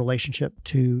about your relationship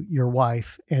to your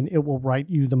wife and it will write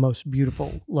you the most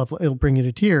beautiful love. It'll bring you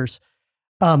to tears.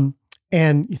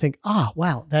 And you think,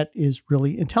 wow, that is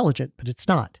really intelligent, but it's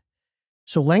not.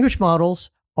 So language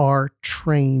models are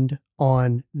trained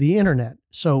on the internet.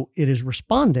 So it is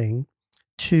responding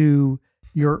to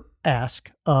your ask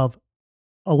of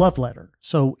a love letter.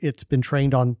 So it's been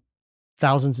trained on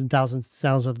thousands and thousands and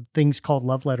thousands of things called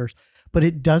love letters, but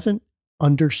it doesn't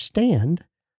understand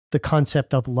the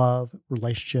concept of love,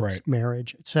 relationships,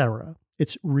 marriage, etc.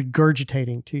 It's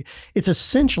regurgitating to you. It's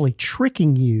essentially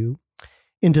tricking you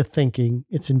into thinking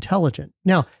it's intelligent.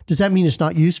 Now, does that mean it's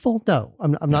not useful? No,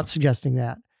 I'm not suggesting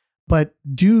that. But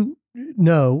do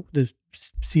know, the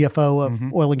CFO of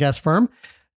oil and gas firm,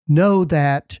 know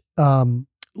that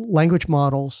language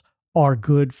models are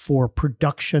good for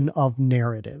production of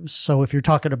narratives. So if you're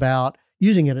talking about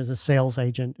using it as a sales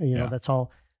agent, that's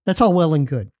all well and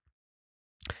good.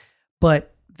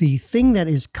 But the thing that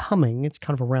is coming, it's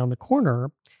kind of around the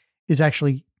corner, is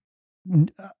actually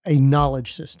a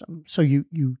knowledge system. So you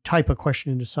type a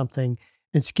question into something,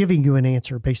 it's giving you an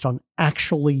answer based on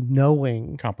actually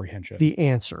knowing comprehension, the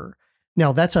answer.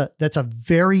 Now that's a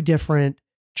very different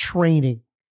training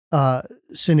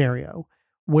scenario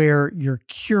where you're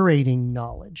curating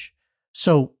knowledge.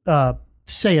 So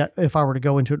say if I were to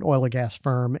go into an oil and gas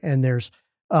firm and there's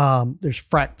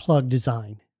frac plug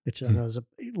design, which I know is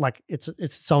it's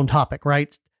its own topic,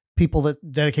 right? People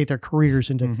that dedicate their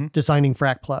careers into designing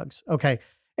frac plugs. Okay.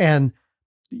 And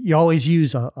you always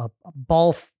use a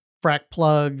ball frac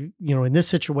plug, in this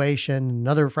situation,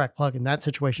 another frac plug in that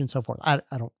situation, and so forth. I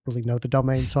don't really know the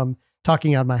domain, so I'm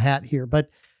talking out of my hat here, but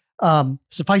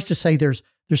suffice to say there's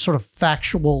sort of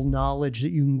factual knowledge that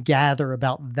you can gather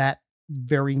about that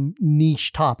very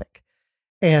niche topic.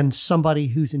 And somebody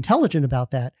who's intelligent about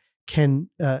that can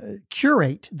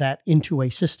curate that into a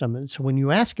system. And so when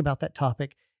you ask about that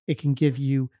topic, it can give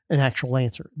you an actual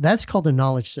answer. That's called a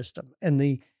knowledge system. And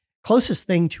the closest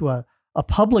thing to a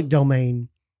public domain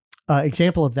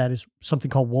example of that is something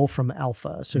called Wolfram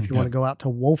Alpha. So if you want to go out to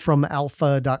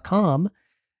wolframalpha.com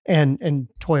and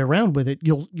toy around with it,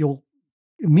 you'll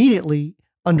immediately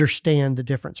understand the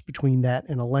difference between that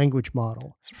and a language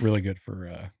model. It's really good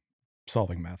for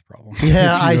solving math problems.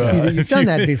 Yeah, I see that you've done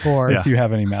that before. If you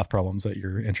have any math problems that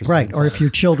you're interested in. Right, or if your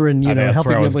children,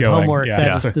 helping them with homework,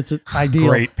 that's ideal.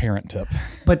 Great parent tip.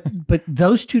 But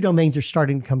those two domains are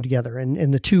starting to come together,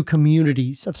 and the two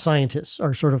communities of scientists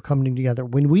are sort of coming together.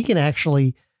 When we can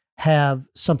actually have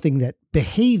something that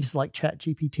behaves like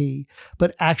ChatGPT,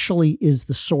 but actually is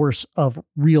the source of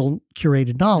real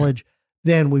curated knowledge,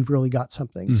 then we've really got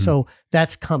something. Mm-hmm. So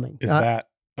that's coming. Is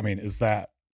that,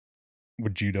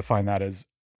 would you define that as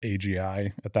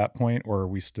AGI at that point, or are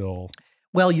we still?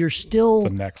 Well, you're still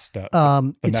the next step.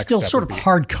 It's still sort of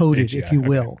hard coded, AGI, if you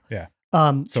will. Okay.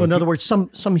 Yeah. So in other words,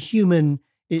 some human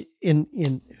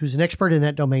in who's an expert in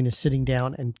that domain is sitting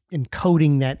down and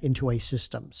encoding that into a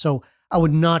system. So I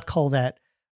would not call that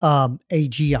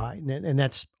AGI, and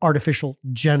that's artificial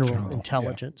general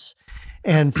intelligence.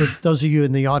 Yeah. And for those of you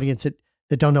in the audience that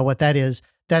don't know what that is,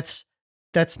 that's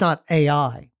not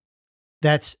AI.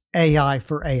 That's AI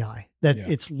for AI.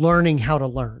 It's learning how to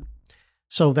learn.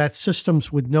 So that's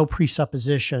systems with no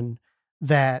presupposition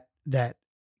that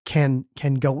can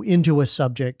go into a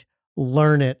subject,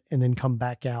 learn it, and then come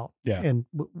back out. Yeah.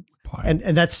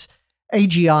 And that's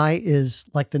AGI is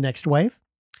like the next wave.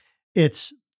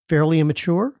 It's fairly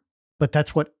immature, but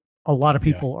that's what a lot of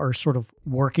people are sort of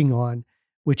working on,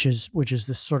 which is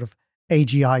this sort of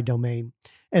AGI domain.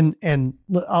 And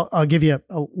I'll give you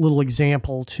a little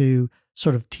example to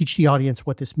sort of teach the audience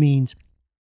what this means.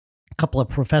 A couple of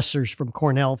professors from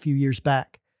Cornell a few years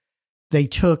back, they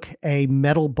took a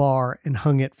metal bar and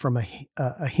hung it from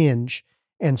a hinge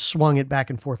and swung it back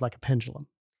and forth like a pendulum.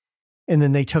 And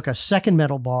then they took a second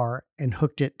metal bar and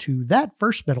hooked it to that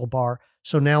first metal bar.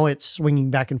 So now it's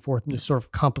swinging back and forth in this sort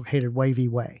of complicated, wavy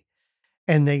way.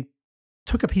 And they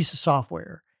took a piece of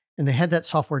software and they had that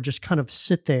software just kind of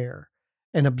sit there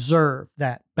and observe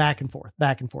that back and forth,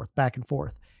 back and forth, back and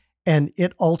forth. And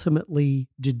it ultimately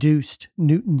deduced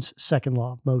Newton's second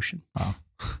law of motion. Wow.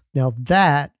 Now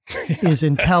that is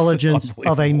intelligence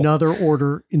of another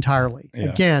order entirely. Yeah.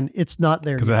 Again, it's not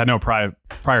there because it had no prior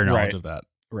knowledge of that.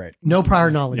 Right. No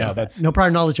prior knowledge of that. No prior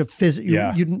knowledge of physics.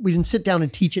 Yeah. We didn't sit down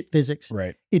and teach it physics.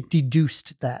 Right. It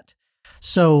deduced that.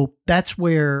 So that's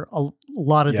where a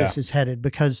lot of this is headed,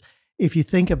 because if you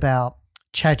think about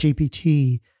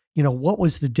ChatGPT, what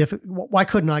was why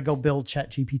couldn't I go build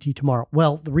ChatGPT tomorrow?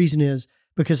 Well, the reason is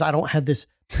because I don't have this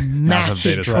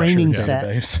massive training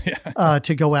set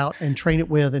to go out and train it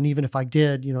with. And even if I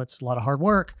did, it's a lot of hard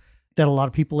work that a lot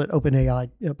of people at OpenAI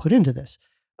put into this.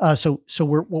 So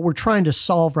what we're trying to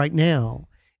solve right now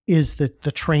is the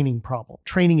training problem.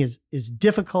 Training is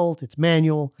difficult. It's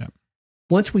manual. Yep.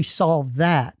 Once we solve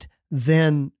that,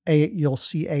 then you'll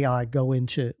see AI go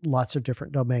into lots of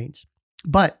different domains.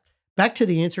 But back to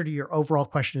the answer to your overall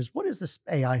question is, what is this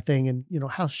AI thing? And,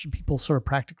 how should people sort of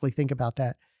practically think about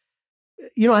that?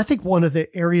 I think one of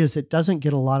the areas that doesn't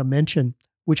get a lot of mention,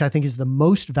 which I think is the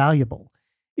most valuable,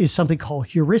 is something called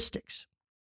heuristics.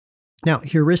 Now,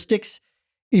 heuristics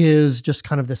is just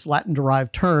kind of this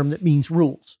Latin-derived term that means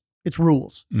rules. It's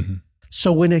rules. Mm-hmm.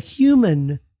 So when a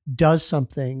human does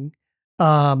something,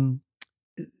 they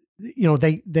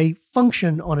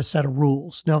function on a set of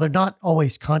rules. Now, they're not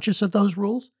always conscious of those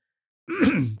rules.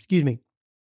 Excuse me.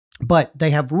 But they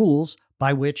have rules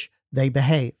by which they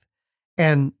behave.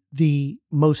 And the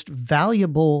most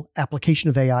valuable application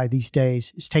of AI these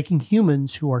days is taking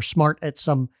humans who are smart at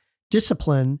some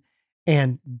discipline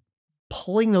and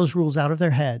pulling those rules out of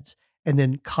their heads and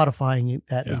then codifying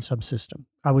that in some system.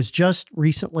 I was just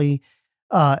recently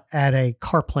at a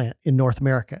car plant in North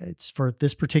America. It's for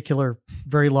this particular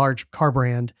very large car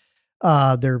brand,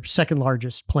 their second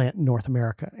largest plant in North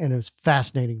America. And it was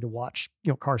fascinating to watch,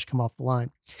 cars come off the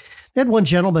line. They had one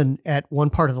gentleman at one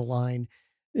part of the line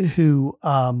who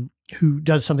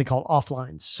does something called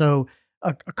offlines. So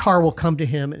a car will come to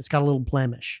him and it's got a little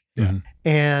blemish. Yeah.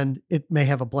 And it may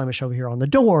have a blemish over here on the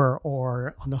door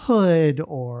or on the hood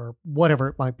or whatever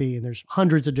it might be. And there's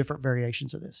hundreds of different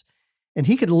variations of this. And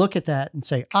he could look at that and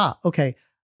say, okay,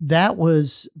 that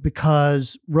was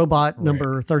because robot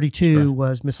number 32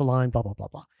 was misaligned, blah, blah, blah,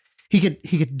 blah. He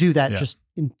could do that just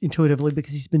intuitively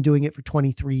because he's been doing it for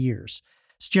 23 years.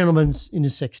 This gentleman's in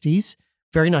his 60s,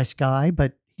 very nice guy,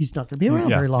 but he's not going to be around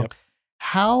very long. Yep.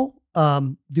 How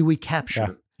do we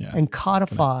capture and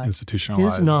codify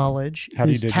his knowledge,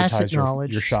 his tacit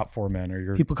knowledge, your shop foreman or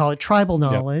your people call it tribal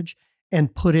knowledge,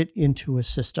 and put it into a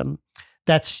system?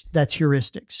 That's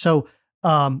heuristic. So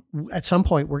at some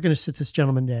point, we're going to sit this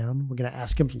gentleman down. We're going to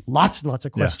ask him lots and lots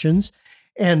of questions.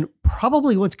 And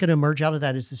probably what's going to emerge out of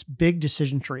that is this big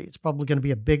decision tree. It's probably going to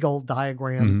be a big old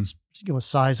diagram,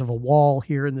 size of a wall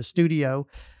here in the studio,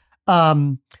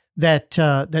 that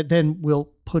then we'll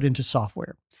put into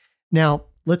software. Now,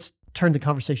 let's turn the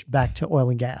conversation back to oil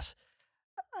and gas.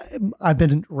 I've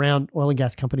been around oil and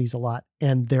gas companies a lot,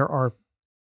 and there are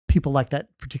people like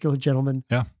that particular gentleman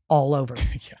all over.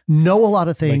 Know a lot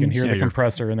of things. They can hear the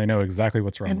compressor and they know exactly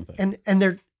what's wrong with it. And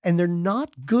they're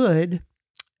not good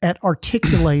at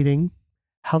articulating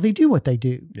how they do what they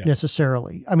do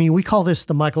necessarily. I mean, we call this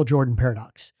the Michael Jordan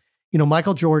paradox.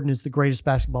 Michael Jordan is the greatest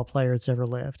basketball player that's ever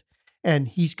lived. And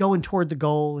he's going toward the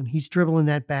goal and he's dribbling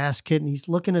that basket and he's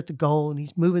looking at the goal and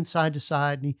he's moving side to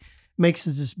side and he makes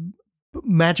this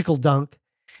magical dunk.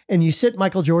 And you sit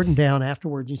Michael Jordan down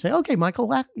afterwards and you say, okay,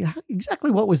 Michael,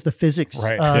 exactly what was the physics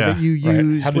that you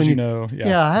used? How did you know?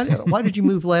 Why did you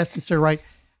move left instead of right?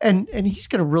 And he's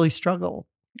going to really struggle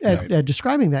at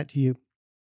describing that to you.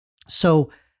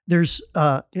 So there's,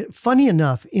 funny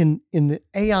enough, in the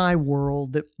AI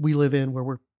world that we live in, where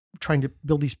we're trying to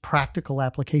build these practical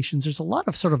applications, there's a lot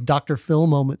of sort of Dr. Phil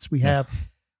moments we have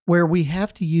where we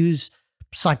have to use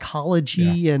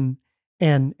psychology and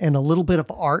a little bit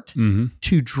of art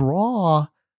to draw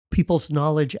people's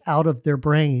knowledge out of their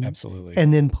brain. Absolutely.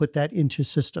 And then put that into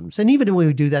systems. And even when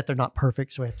we do that, they're not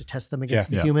perfect. So we have to test them against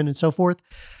the human and so forth.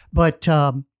 But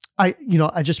I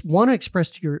just want to express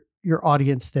to your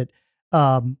audience that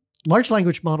large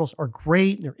language models are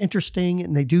great and they're interesting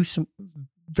and they do some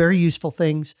very useful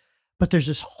things, but there's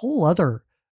this whole other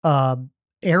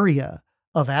area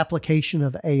of application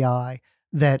of AI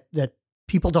that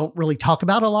people don't really talk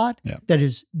about a lot, that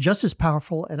is just as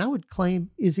powerful, and I would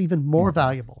claim is even more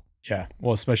valuable. Yeah,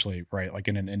 well, especially, right, like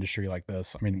in an industry like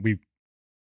this. I mean,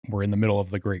 we're in the middle of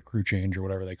the great crew change or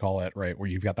whatever they call it, right, where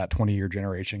you've got that 20-year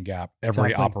generation gap.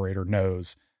 Every operator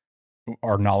knows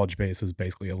our knowledge base is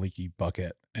basically a leaky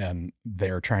bucket, and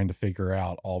they're trying to figure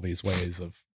out all these ways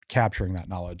of capturing that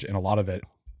knowledge. And a lot of it,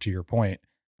 to your point,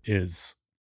 is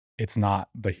it's not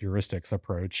the heuristics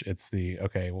approach. It's the,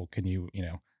 okay, well, can you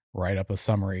write up a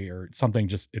summary or something?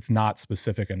 Just, it's not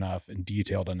specific enough and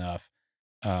detailed enough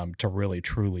to really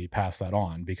truly pass that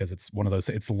on, because it's one of those,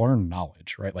 it's learned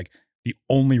knowledge, right? Like the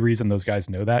only reason those guys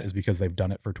know that is because they've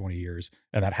done it for 20 years.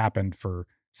 And that happened for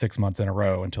 6 months in a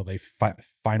row until they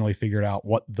finally figured out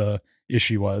what the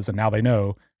issue was. And now they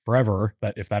know forever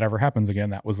that if that ever happens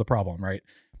again, that was the problem, right?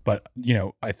 But,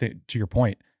 I think, to your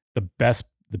point,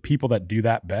 the people that do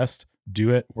that best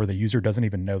do it where the user doesn't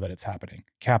even know that it's happening.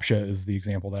 CAPTCHA is the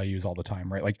example that I use all the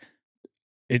time, right? Like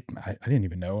I didn't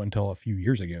even know until a few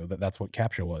years ago that that's what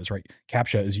CAPTCHA was, right?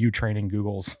 CAPTCHA is you training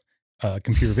Google's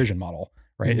computer vision model,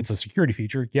 right? It's a security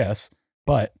feature, yes,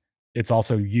 but it's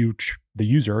also you, the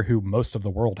user, who most of the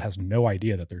world has no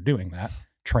idea that they're doing that,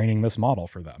 training this model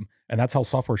for them. And that's how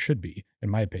software should be, in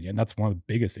my opinion. That's one of the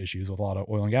biggest issues with a lot of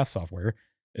oil and gas software,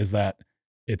 is that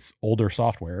it's older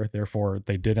software. Therefore,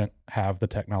 they didn't have the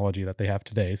technology that they have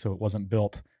today. So it wasn't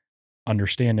built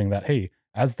understanding that, hey,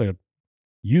 as the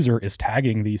user is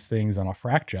tagging these things on a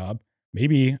frac job,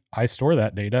 maybe I store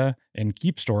that data and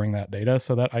keep storing that data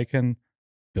so that I can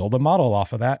build a model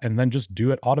off of that and then just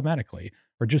do it automatically.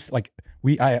 Or just like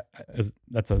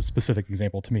that's a specific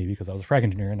example to me because I was a frac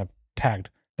engineer and I've tagged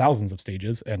thousands of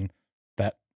stages, and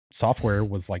that software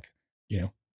was like,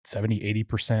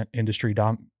 70-80% industry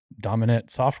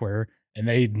dominant software, and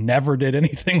they never did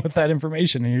anything with that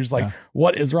information. And you're just like,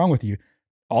 what is wrong with you?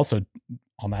 Also,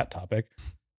 on that topic,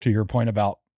 to your point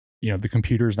about, the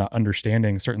computers not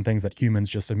understanding certain things that humans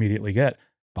just immediately get,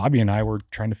 Bobby and I were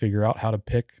trying to figure out how to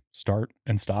pick start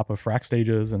and stop of frac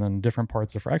stages and then different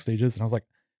parts of frac stages. And I was like,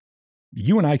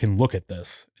 you and I can look at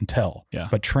this and tell,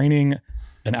 but training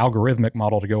an algorithmic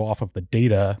model to go off of the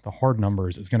data, the hard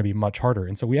numbers, is going to be much harder.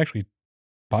 And so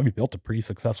Bobby built a pretty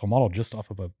successful model just off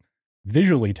of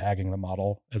visually tagging the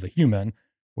model as a human,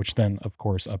 which then of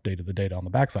course updated the data on the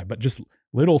backside. But just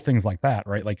little things like that,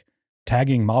 right? Like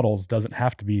tagging models doesn't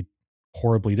have to be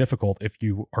horribly difficult if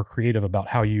you are creative about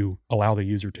how you allow the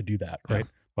user to do that, right?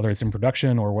 Whether it's in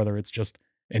production or whether it's just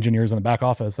engineers in the back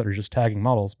office that are just tagging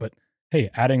models. But hey,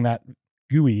 adding that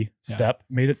GUI step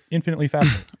made it infinitely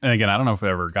faster. And again, I don't know if it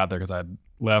ever got there because I had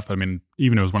left. But I mean,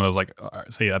 even it was one of those, like,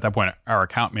 say at that point, our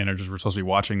account managers were supposed to be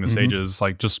watching the stages,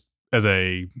 like just as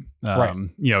a,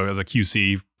 as a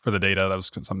QC for the data. That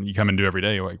was something you come and do every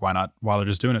day. Like, why not, while they're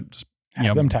just doing it, just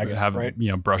have them tag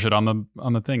it, brush it on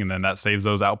the thing, and then that saves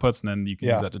those outputs, and then you can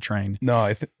use that to train. No,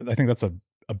 I think that's a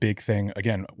big thing.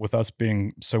 Again, with us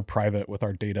being so private with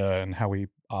our data and how we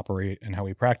operate and how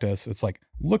we practice, it's like,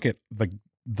 look at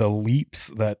the leaps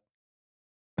that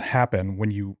happen when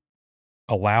you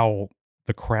allow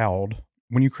the crowd,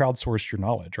 when you crowdsource your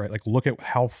knowledge, right? Like, look at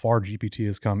how far GPT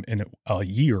has come in a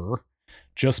year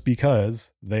just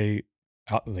because they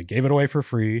gave it away for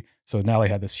free. So now they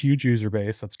had this huge user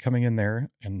base that's coming in there,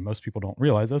 and most people don't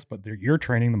realize this, but you're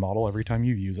training the model every time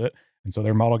you use it. And so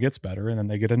their model gets better, and then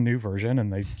they get a new version,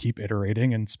 and they keep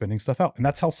iterating and spinning stuff out. And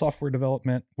that's how software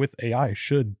development with AI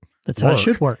should That's how it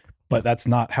should work. But that's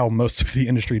not how most of the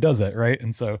industry does it, right?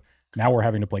 And so now we're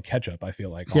having to play catch up, I feel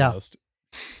like, almost.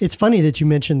 It's funny that you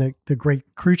mentioned the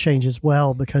great crew change as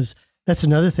well, because that's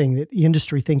another thing that the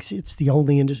industry thinks it's the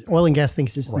only industry. Oil and gas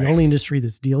thinks it's the only industry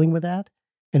that's dealing with that,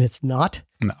 and it's not.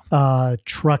 No.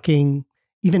 Trucking,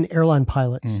 even airline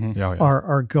pilots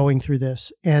are going through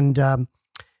this, and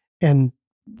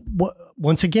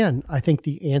once again, I think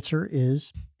the answer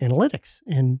is analytics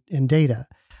and data.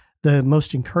 The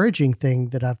most encouraging thing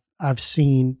that I've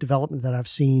seen, development that I've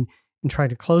seen in trying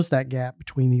to close that gap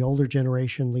between the older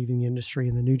generation leaving the industry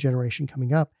and the new generation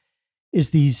coming up,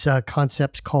 is these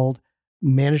concepts called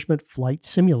management flight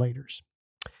simulators,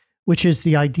 which is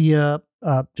the idea,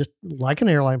 just like an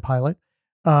airline pilot,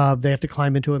 they have to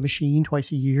climb into a machine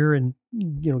twice a year and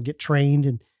get trained,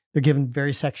 and they're given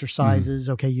various exercises.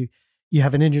 Okay, you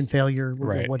have an engine failure.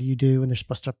 What do you do? And they're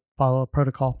supposed to follow a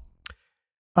protocol.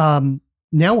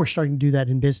 Now we're starting to do that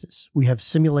in business. We have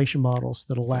simulation models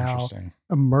that allow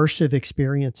immersive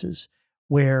experiences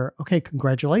where, okay,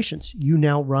 congratulations, you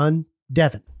now run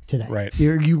Devon today. Right.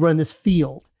 You run this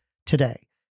field today.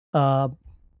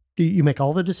 You make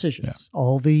all the decisions,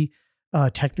 all the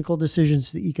technical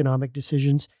decisions, the economic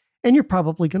decisions, and you're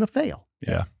probably going to fail.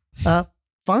 Yeah.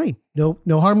 Fine. No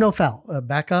harm, no foul.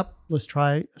 Back up. Let's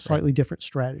try a slightly different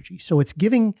strategy. So it's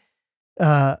giving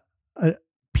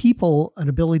people an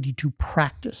ability to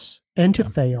practice and to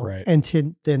fail and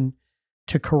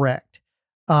to correct.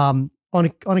 On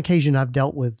occasion, I've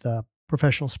dealt with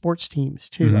professional sports teams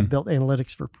too. I've built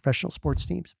analytics for professional sports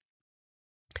teams.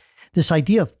 This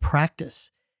idea of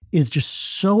practice is just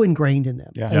so ingrained in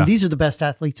them. And these are the best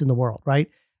athletes in the world, right?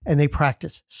 And they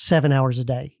practice 7 hours a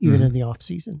day, even in the off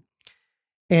season.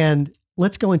 And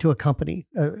let's go into a company,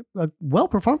 a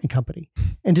well-performing company.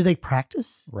 And do they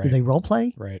practice? Right. Do they role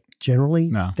play? Right. Generally,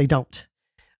 No. They don't.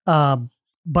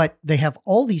 But they have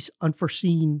all these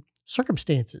unforeseen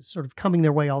circumstances sort of coming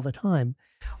their way all the time.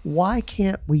 Why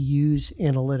can't we use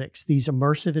analytics, these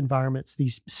immersive environments,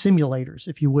 these simulators,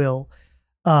 if you will,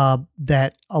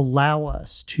 that allow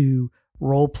us to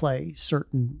role play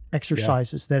certain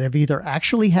exercises that have either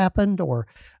actually happened or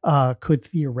could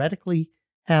theoretically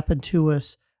happen to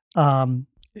us?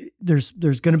 There's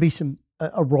going to be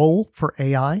a role for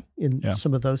AI in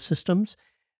some of those systems.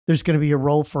 There's going to be a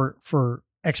role for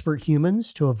expert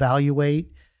humans to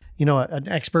evaluate, an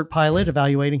expert pilot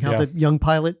evaluating how the young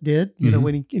pilot did,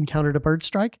 when he encountered a bird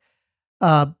strike.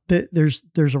 There's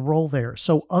a role there.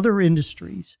 So other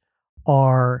industries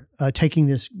are taking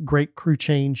this great crew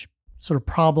change sort of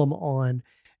problem on,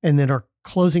 and then are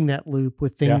closing that loop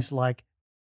with things like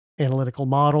analytical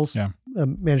models,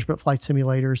 management flight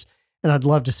simulators. And I'd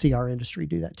love to see our industry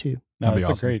do that too. No, it's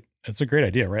awesome. It's a great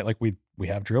idea, right? Like we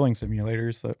have drilling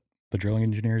simulators that the drilling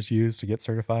engineers use to get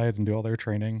certified and do all their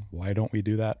training. Why don't we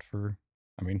do that for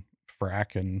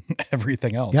frac and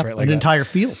everything else, right? Like an entire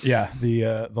field. Yeah.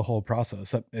 The whole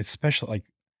process, that especially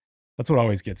that's what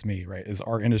always gets me, right? Is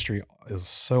our industry is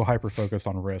so hyper focused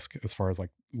on risk as far as like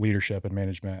leadership and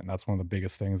management. And that's one of the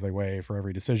biggest things they weigh for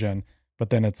every decision. But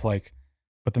then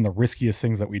the riskiest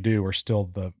things that we do are still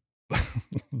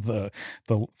the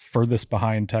furthest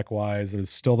behind tech wise.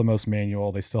 It's still the most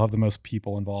manual. They still have the most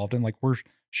people involved, and like we're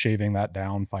shaving that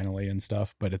down finally and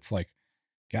stuff. But it's like,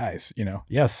 guys,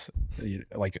 yes,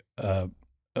 like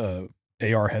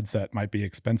AR headset might be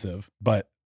expensive, but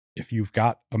if you've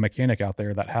got a mechanic out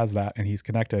there that has that and he's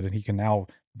connected and he can now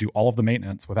do all of the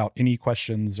maintenance without any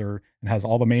questions and has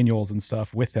all the manuals and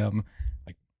stuff with him,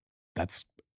 like that's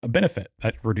a benefit.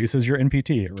 That reduces your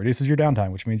NPT, it reduces your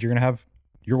downtime, which means you're going to have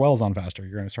your wells on faster.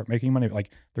 You're going to start making money.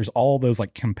 Like there's all those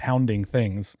like compounding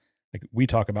things like we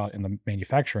talk about in the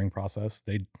manufacturing process.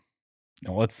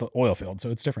 It's the oil field, so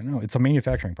it's different. No, it's a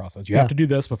manufacturing process. You have to do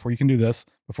this before you can do this,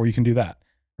 before you can do that.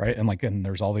 Right. And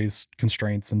there's all these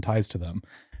constraints and ties to them,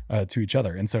 to each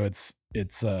other. And so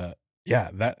that's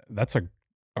a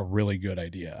really good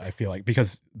idea, I feel like,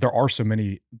 because there are so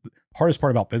many. Hardest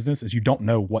part about business is you don't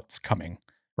know what's coming,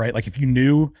 right? Like if you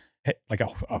knew like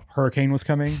a hurricane was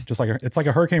coming, just like it's like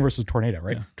a hurricane versus a tornado,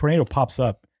 right? Yeah. Tornado pops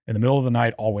up in the middle of the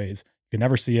night always. You can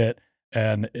never see it.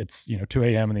 And it's, 2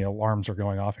 a.m. and the alarms are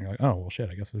going off and you're like, oh, well, shit,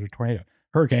 I guess there's a tornado.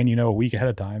 Hurricane, a week ahead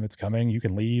of time, it's coming. You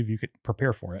can leave, you could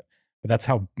prepare for it. But that's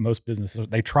how most businesses,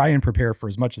 they try and prepare for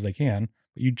as much as they can,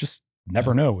 but you just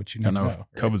never know what you never know. Right?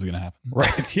 COVID's going to happen.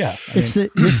 Right. Yeah. This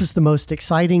is the most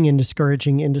exciting and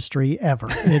discouraging industry ever.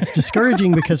 And it's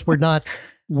discouraging because we're not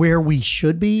where we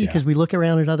should be, because we look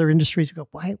around at other industries and go,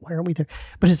 why aren't we there?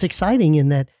 But it's exciting in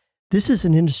that this is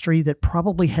an industry that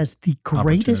probably has the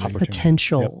greatest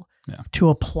potential to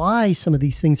apply some of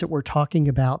these things that we're talking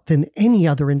about than any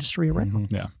other industry around.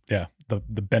 Mm-hmm. Yeah. Yeah.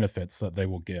 The benefits that they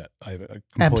will get. I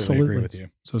completely agree with you.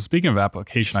 So speaking of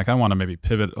application, I kind of want to maybe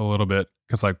pivot a little bit,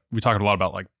 because like we talked a lot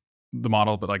about like the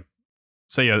model, but like,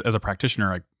 say as a practitioner,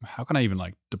 like how can I even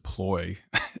like deploy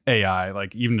AI?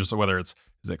 Like even just whether is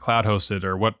it cloud hosted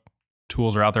or what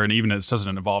tools are out there, and even it's just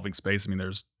an evolving space. I mean,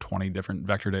 there's 20 different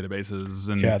vector databases,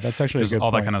 and that's actually there's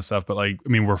all that kind of stuff. But like, I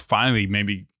mean, we're finally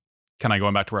maybe kind of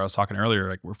going back to where I was talking earlier.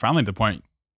 Like we're finally at the point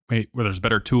where there's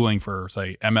better tooling for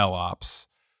say ML ops,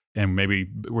 and maybe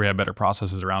we have better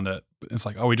processes around it. But it's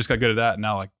like, oh, we just got good at that, and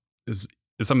now like is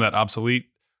some of that obsolete?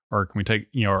 Or can we take,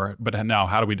 but now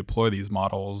how do we deploy these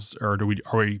models? Or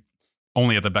are we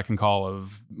only at the beck and call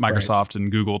of Microsoft and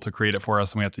Google to create it for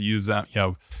us and we have to use that?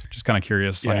 Just kind of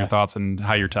curious on your thoughts and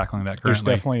how you're tackling that currently.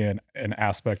 There's definitely an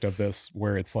aspect of this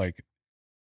where it's like,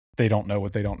 they don't know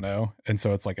what they don't know. And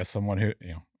so it's like, as someone who,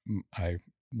 I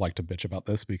like to bitch about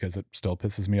this because it still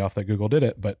pisses me off that Google did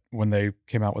it. But when they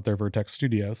came out with their Vertex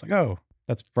Studio, it's like, oh,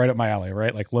 that's right up my alley,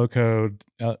 right? Like low code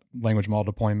language model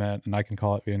deployment, and I can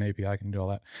call it via an API. I can do all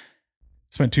that.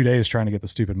 Spent 2 days trying to get the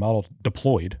stupid model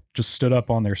deployed. Just stood up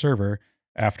on their server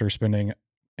after spending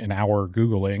an hour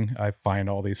Googling. I find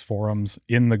all these forums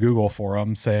in the Google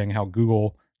forum saying how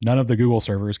none of the Google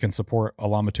servers can support a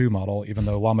Llama 2 model, even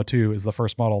though Llama 2 is the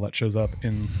first model that shows up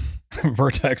in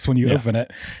Vertex when you open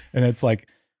it. And it's like,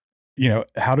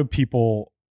 how do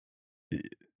people,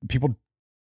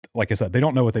 like I said, they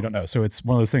don't know what they don't know. So it's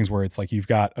one of those things where it's like, you've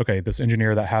got, okay, this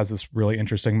engineer that has this really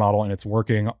interesting model and it's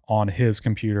working on his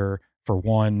computer for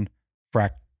one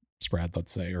frac spread,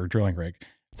 let's say, or drilling rig.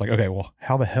 It's like, okay, well,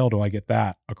 how the hell do I get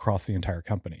that across the entire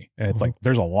company? And it's like,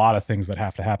 there's a lot of things that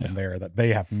have to happen there that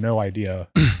they have no idea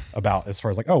about, as far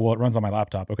as like, oh, well, it runs on my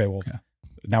laptop. Okay, well,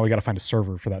 now we got to find a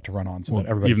server for that to run on so that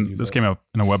everybody can use this it. Came up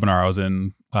in a webinar I was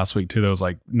in last week too. That was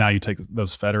like, now you take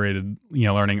those federated,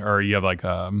 learning, or you have like,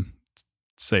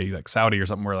 say like Saudi or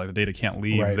something where like the data can't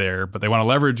leave there, but they want to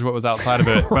leverage what was outside of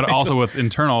it, but also with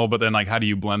internal. But then like, how do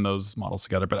you blend those models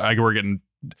together? But we're getting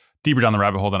deeper down the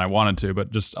rabbit hole than I wanted to,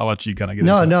 but just I'll let you kind of get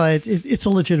into it. It's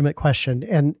a legitimate question.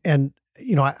 And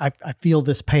I feel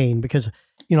this pain because,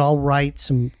 I'll write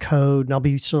some code and I'll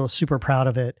be so super proud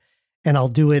of it and I'll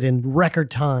do it in record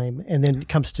time. And then it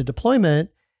comes to deployment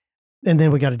and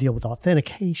then we got to deal with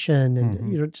authentication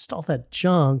and, just all that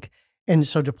junk. And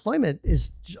so deployment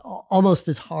is almost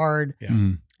as hard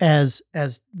as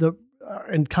the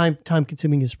and time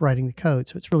consuming as writing the code.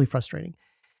 So it's really frustrating.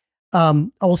 I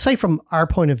will say from our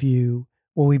point of view,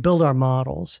 when we build our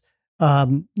models,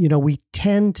 we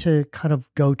tend to kind of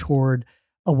go toward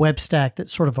a web stack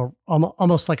that's sort of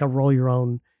almost like a roll your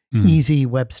own easy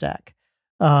web stack.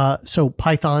 So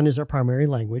Python is our primary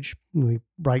language. We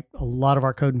write a lot of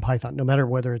our code in Python, no matter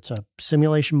whether it's a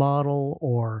simulation model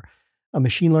or a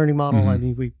machine learning model. I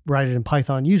mean, we write it in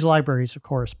Python, use libraries, of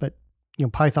course, but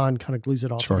Python kind of glues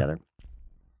it all together.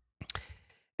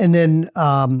 And then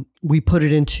we put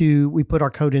our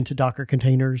code into Docker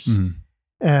containers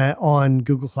on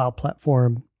Google Cloud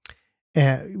Platform.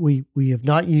 We have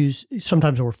not used,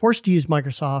 sometimes we're forced to use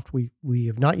Microsoft. We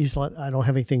have not used, I don't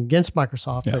have anything against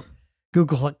Microsoft, but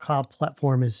Google Cloud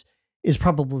Platform is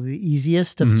probably the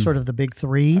easiest of sort of the big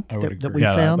three that we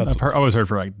found. I've always heard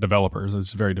for like developers,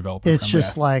 it's very developer It's friendly.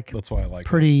 just like, that's why I like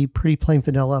pretty plain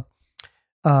vanilla.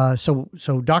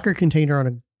 So Docker container on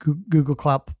a Google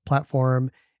Cloud Platform.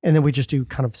 And then we just do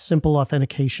kind of simple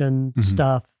authentication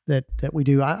stuff that we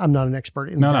do. I'm not an expert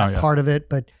in that part of it,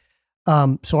 but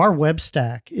so our web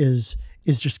stack is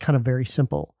just kind of very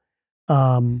simple.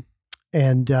 And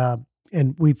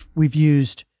we've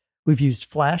used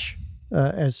Flash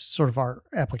as sort of our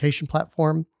application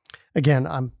platform.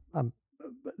 Again,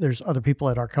 there's other people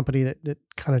at our company that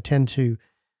kind of tend to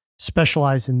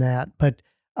specialize in that. But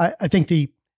I think the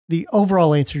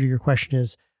overall answer to your question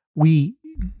is we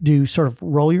do sort of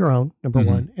roll your own, number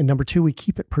one. And number two, we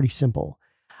keep it pretty simple.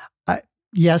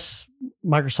 Yes,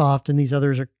 Microsoft and these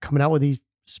others are coming out with these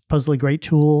supposedly great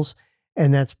tools,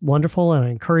 and that's wonderful. And I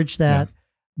encourage that. Yeah.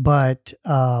 But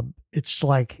it's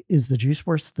like, is the juice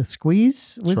worth the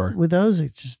squeeze with those?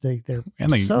 It's just they're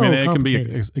so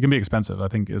complicated. It can be expensive. I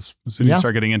think as soon as you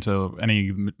start getting into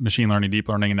any machine learning, deep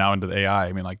learning, and now into the AI,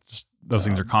 I mean, like just those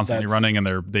things are constantly running, and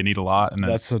they need a lot. And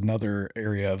that's another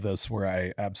area of this where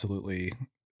I absolutely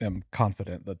am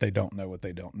confident that they don't know what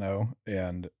they don't know.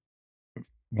 And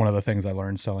one of the things I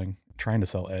learned trying to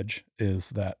sell Edge is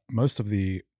that most of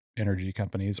the energy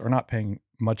companies are not paying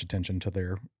much attention to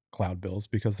their cloud bills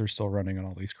because they're still running on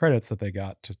all these credits that they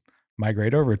got to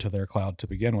migrate over to their cloud to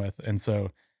begin with. And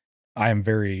so I am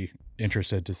very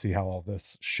interested to see how all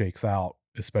this shakes out,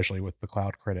 especially with the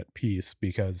cloud credit piece,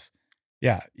 because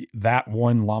yeah, that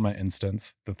one Llama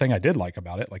instance, the thing I did like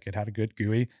about it, like it had a good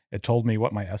GUI. It told me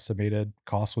what my estimated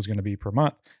cost was going to be per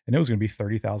month, and it was going to be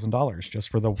 $30,000 just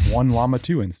for the one Llama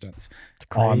 2 instance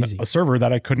on a server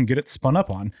that I couldn't get it spun up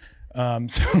on.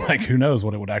 So like, who knows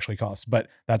what it would actually cost? But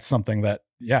that's something that,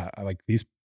 yeah, like these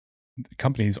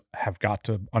companies have got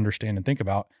to understand and think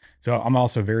about. So I'm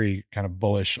also very kind of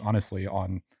bullish, honestly,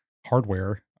 on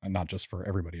hardware, and not just for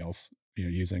everybody else,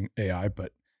 using AI,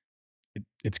 but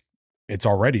it's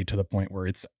already to the point where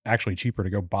it's actually cheaper to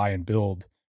go buy and build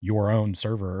your own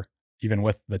server, even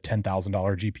with the $10,000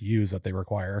 GPUs that they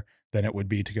require, than it would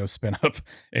be to go spin up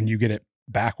and you get it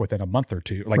back within a month or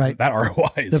two. Like that ROI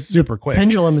is super quick.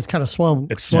 Pendulum is kind of swung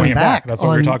back. That's what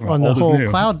we're talking about. On the whole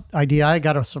cloud idea. I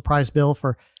got a surprise bill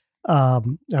for,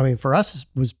 for us, it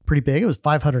was pretty big. It was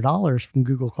 $500 from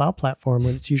Google Cloud Platform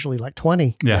when it's usually like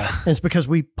 20. Yeah. And it's because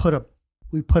we put a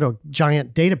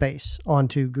giant database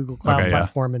onto Google Cloud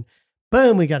Platform, and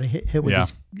boom, we got hit with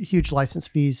these huge license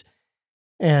fees.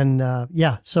 And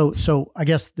so I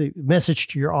guess the message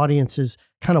to your audience is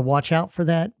kind of watch out for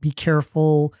that. Be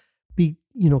careful. Be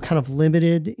kind of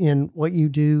limited in what you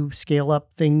do. Scale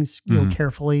up things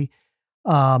carefully.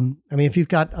 If you've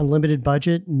got unlimited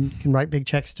budget and you can write big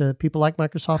checks to people like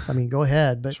Microsoft, go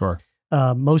ahead. But sure.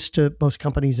 Most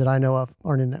companies that I know of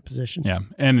aren't in that position. Yeah.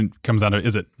 And it comes down to,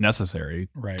 is it necessary?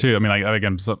 Right. Too.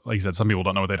 Again, like you said, some people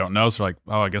don't know what they don't know. So like,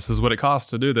 oh, I guess this is what it costs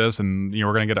to do this. And,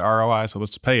 we're going to get an ROI. So let's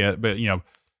just pay it. But, you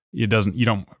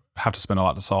don't have to spend a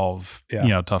lot to solve,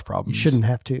 tough problems. You shouldn't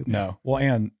have to. No. Well,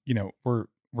 and,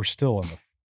 we're still in the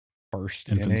first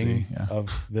inning of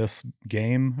this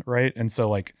game. Right. And so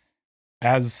like,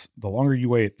 as the longer you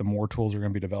wait, the more tools are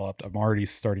going to be developed. I'm already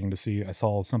starting to see, I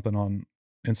saw something on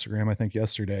Instagram, I think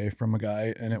yesterday, from a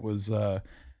guy, and it was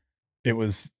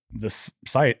this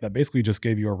site that basically just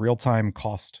gave you a real-time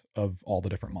cost of all the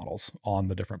different models on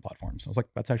the different platforms. I was like,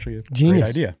 that's actually a great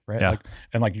idea, right? Yeah.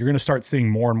 Like you're going to start seeing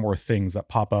more and more things that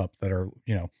pop up that are,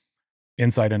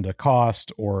 insight into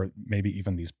cost, or maybe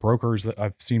even these brokers that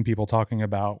I've seen people talking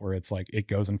about, where it's like it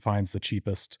goes and finds the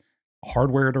cheapest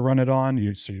hardware to run it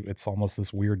on. So it's almost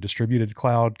this weird distributed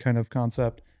cloud kind of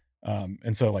concept.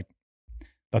 And so like,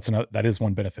 that is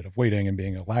one benefit of waiting and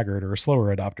being a laggard or a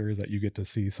slower adopter, is that you get to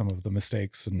see some of the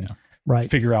mistakes and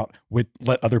figure out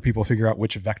let other people figure out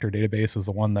which vector database is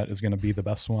the one that is going to be the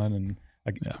best one. And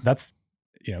like, that's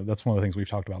one of the things we've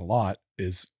talked about a lot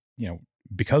is,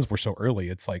 because we're so early,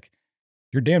 it's like,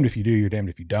 you're damned if you do, you're damned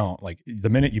if you don't. Like the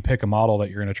minute you pick a model that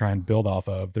you're going to try and build off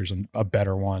of, there's a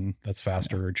better one that's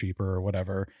faster or cheaper or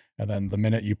whatever. And then the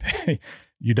minute you pay,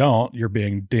 you're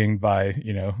being dinged by,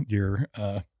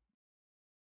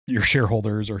 your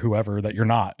shareholders or whoever that you're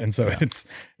not. And so it's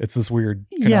this weird.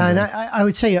 And I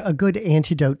would say a good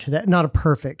antidote to that, not a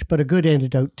perfect, but a good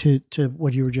antidote to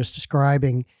what you were just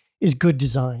describing, is good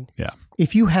design. Yeah.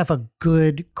 If you have a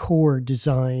good core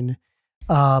design,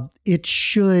 it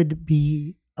should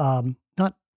be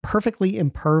not perfectly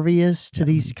impervious to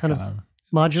these kind of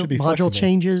module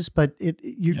changes, but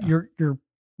you're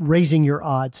raising your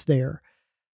odds there.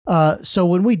 So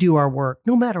when we do our work,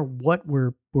 no matter what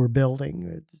we're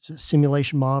building, it's a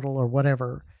simulation model or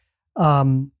whatever,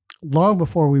 long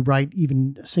before we write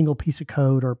even a single piece of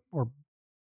code or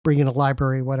bring in a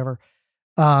library or whatever,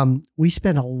 we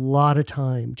spend a lot of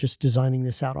time just designing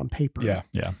this out on paper. Yeah.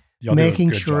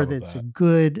 Making sure that it's a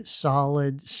good,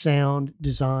 solid, sound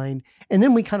design. And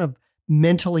then we kind of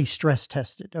mentally stress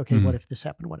test it. Okay, what if this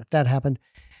happened? What if that happened?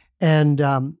 And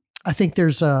I think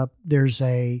there's a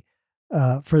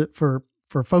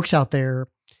for folks out there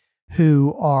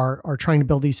who are trying to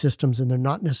build these systems and they're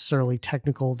not necessarily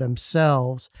technical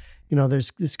themselves,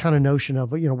 there's this kind of notion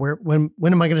of, when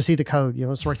am I going to see the code?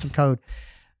 Let's write some code.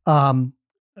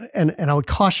 And I would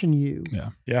caution you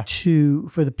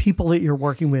for the people that you're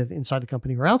working with inside the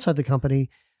company or outside the company,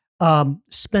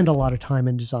 spend a lot of time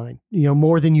in design,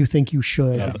 more than you think you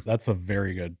should. Yeah, that's a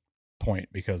very good point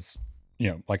because,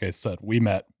 like I said, we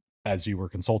met as you were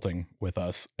consulting with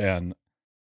us, and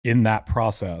in that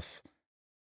process,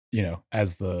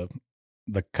 as the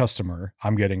customer,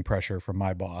 I'm getting pressure from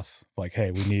my boss, like,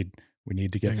 hey, we need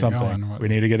to get something. We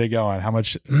need to get it going. How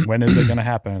much, when is it going to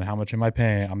happen? How much am I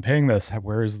paying? I'm paying this.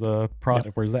 Where's the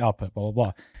product? Where's the output? Blah, blah,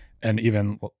 blah. And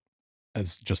even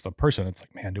as just a person, it's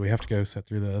like, man, do we have to go sit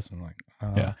through this? And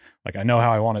like, I know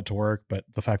how I want it to work, but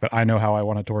the fact that I know how I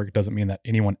want it to work doesn't mean that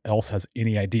anyone else has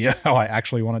any idea how I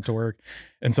actually want it to work.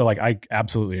 And so like, I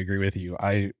absolutely agree with you.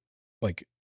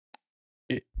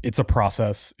 It's a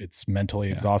process. It's mentally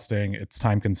exhausting. It's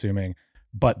time consuming,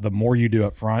 but the more you do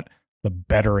up front, the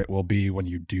better it will be when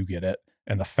you do get it.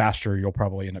 and the faster you'll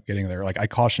probably end up getting there. Like I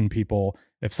caution people,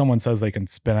 if someone says they can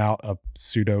spin out a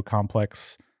pseudo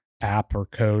complex app or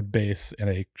code base in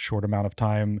a short amount of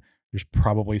time, there's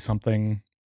probably something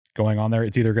going on there.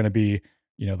 It's either going to be,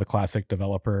 the classic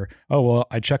developer, oh, well,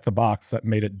 I checked the box that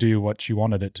made it do what you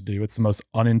wanted it to do. It's the most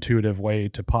unintuitive way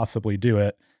to possibly do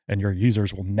it, and your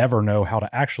users will never know how to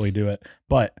actually do it.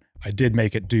 But I did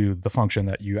make it do the function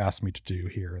that you asked me to do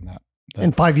here and that.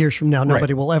 And 5 years from now,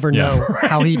 nobody will ever know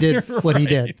how he did what he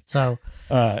did. So,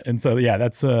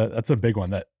 that's a big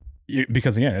one that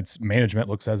because again, it's management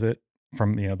looks as it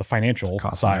from, the financial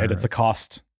side, it's a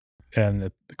cost. And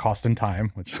the cost and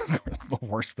time, which of course is the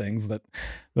worst things that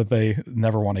they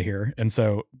never want to hear. And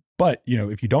so, but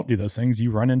if you don't do those things, you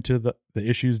run into the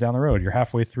issues down the road. You're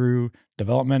halfway through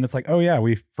development. It's like, oh yeah,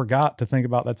 we forgot to think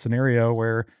about that scenario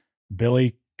where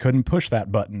Billy couldn't push that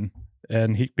button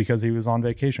and because he was on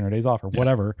vacation or days off or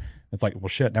whatever. It's like, well,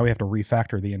 shit, now we have to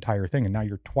refactor the entire thing. And now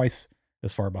you're twice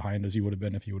as far behind as you would have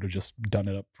been if you would have just done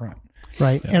it up front.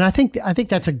 Right. Yeah. And I think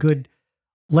that's a good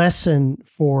lesson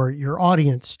for your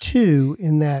audience too,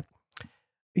 in that,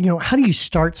 how do you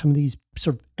start some of these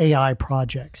sort of AI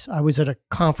projects? I was at a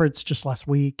conference just last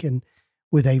week and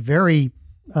with a very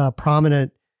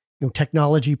prominent,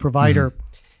 technology provider.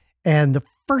 And the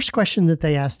first question that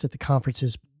they asked at the conference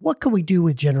is, what can we do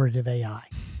with generative AI?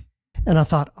 And I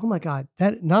thought, oh my God,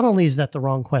 that not only is that the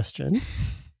wrong question,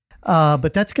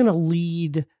 but that's going to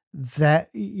lead that,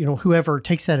 whoever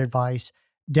takes that advice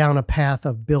down a path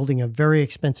of building a very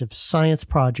expensive science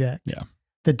project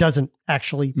that doesn't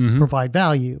actually provide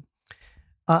value.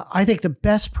 I think the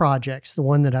best projects, the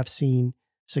one that I've seen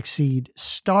succeed,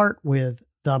 start with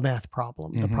the math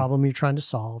problem, the problem you're trying to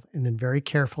solve, and then very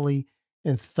carefully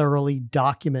and thoroughly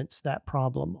documents that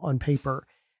problem on paper,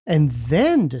 and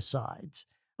then decides,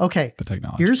 okay,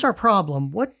 here's our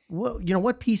problem.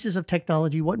 What pieces of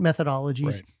technology, what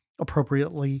methodologies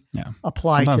appropriately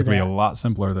apply Sometimes to that. Sometimes it can be a lot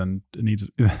simpler than it needs.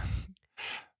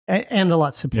 and a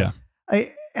lot simpler.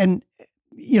 Yeah.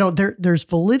 There's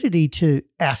validity to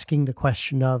asking the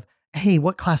question of, hey,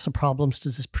 what class of problems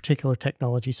does this particular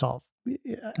technology solve?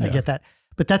 I get that,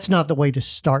 but that's not the way to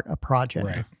start a project.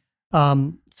 Right.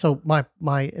 So my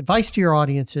advice to your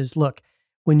audience is, look,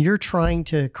 when you're trying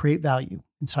to create value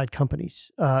inside companies,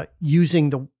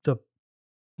 using the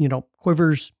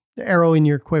quivers, the arrows in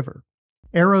your quiver.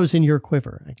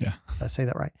 I say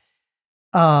that right.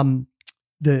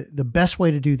 The best way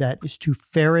to do that is to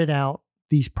ferret out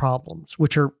these problems,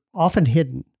 which are often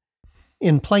hidden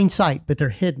in plain sight, but they're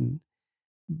hidden.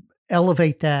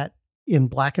 Elevate that in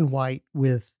black and white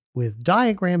with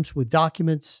diagrams, with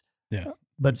documents. Yeah.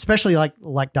 But especially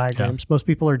like diagrams. Most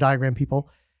people are diagram people.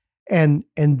 And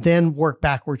then work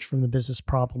backwards from the business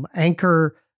problem.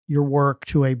 Anchor your work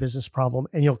to a business problem,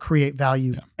 and you'll create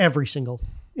value every single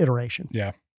iteration.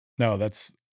 Yeah. No,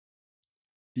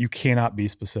 you cannot be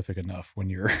specific enough when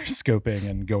you're scoping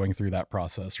and going through that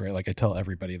process, right? Like I tell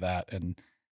everybody that, and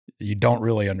you don't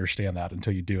really understand that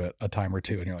until you do it a time or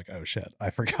two and you're like, oh shit, I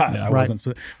forgot. I wasn't,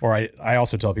 or I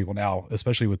also tell people now,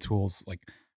 especially with tools, like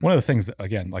one of the things that,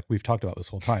 again, like we've talked about this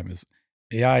whole time, is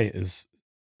AI is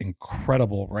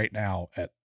incredible right now at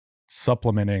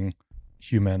supplementing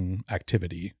human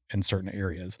activity in certain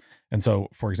areas. And so,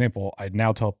 for example, I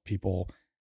now tell people,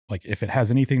 like, if it has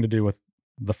anything to do with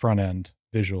the front end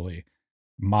visually,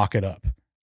 mock it up.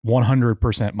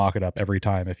 100% mock it up every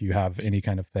time if you have any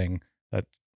kind of thing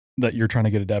that you're trying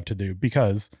to get a dev to do,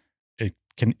 because it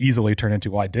can easily turn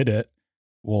into, well, I did it.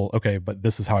 Well, okay, but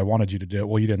this is how I wanted you to do it.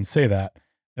 Well, you didn't say that.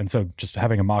 And so just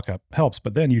having a mock-up helps.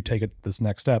 But then you take it this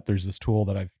next step. There's this tool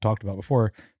that I've talked about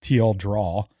before, TL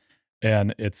Draw,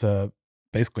 and it's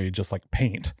basically just like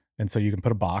paint. And so you can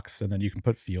put a box, and then you can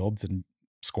put fields and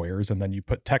squares, and then you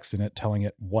put text in it telling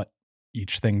it what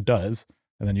each thing does.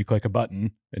 And then you click a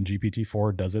button, and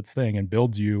GPT-4 does its thing and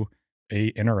builds you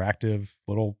a interactive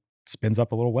spins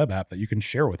up a little web app that you can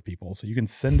share with people. So you can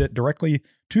send it directly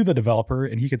to the developer,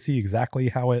 and he can see exactly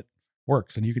how it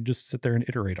works, and you can just sit there and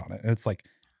iterate on it. And it's like,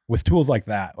 with tools like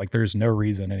that, like there's no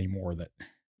reason anymore that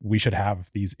we should have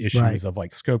these issues of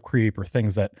like scope creep or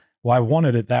things that, well, I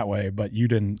wanted it that way, but you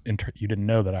didn't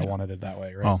know that I wanted it that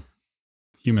way, right? Well,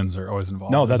 humans are always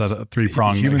involved. No, that's a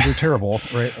three-pronged. Humans are terrible,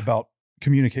 right? About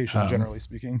communication, generally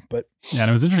speaking. But yeah, and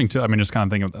it was interesting too. I mean, just kind of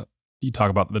thinking of that. You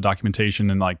talk about the documentation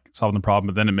and like solving the problem,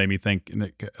 but then it made me think, and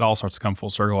it all starts to come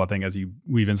full circle, I think, as you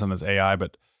weave in some of this AI.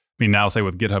 But I mean, now say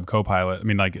with GitHub Copilot, I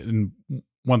mean, like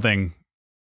one thing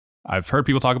I've heard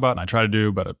people talk about and I try to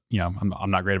do, but I'm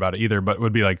not great about it either, but it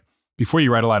would be like, before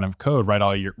you write a line of code, write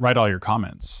all your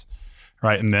comments,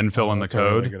 right? And then fill in the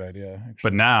code. That's a really good idea. Actually.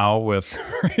 But now with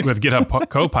with GitHub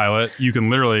Copilot, you can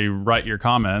literally write your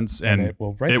comments and it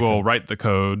will write the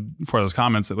code for those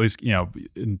comments. At least,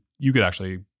 you could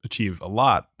actually achieve a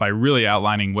lot by really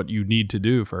outlining what you need to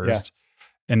do first.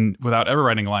 Yeah. And without ever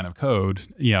writing a line of code,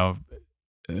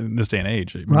 in this day and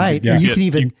age. Right. Yeah. You can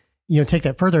even take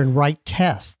that further and write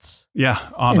tests. Yeah.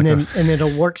 And then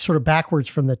it'll work sort of backwards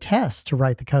from the test to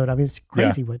write the code. I mean, it's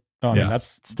crazy what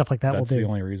that's stuff like that will do. That's the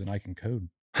only reason I can code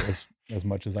as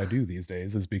much as I do these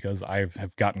days is because I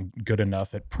have gotten good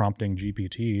enough at prompting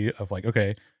GPT of like,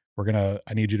 okay,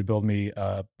 I need you to build me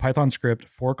a Python script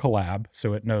for collab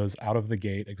so it knows out of the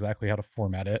gate exactly how to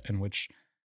format it and which,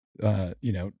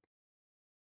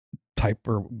 type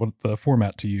or what the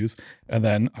format to use. And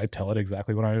then I tell it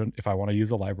exactly if I want to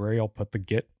use a library, I'll put the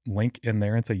Git link in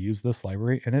there and say, use this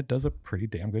library. And it does a pretty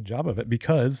damn good job of it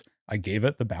because I gave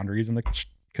it the boundaries and the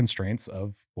constraints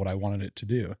of what I wanted it to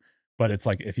do. But it's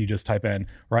like, if you just type in,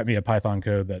 write me a Python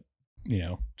code that,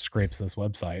 scrapes this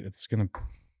website, it's going to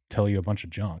tell you a bunch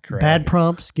of junk, right? Bad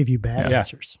prompts give you bad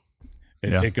answers.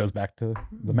 It goes back to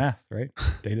the math, right?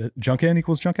 Data junk in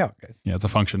equals junk out, guys. Yeah. It's a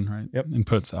function, right? Yep.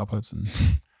 Inputs, outputs, and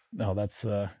no, that's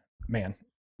man,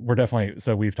 we're definitely,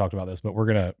 so we've talked about this, but we're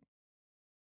going to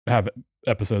have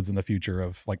episodes in the future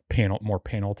of like more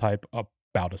panel type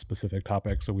about a specific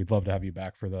topic. So we'd love to have you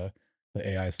back for the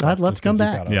AI stuff. I'd love to come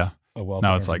back. A wealth no,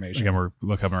 of it's like, information. again, we're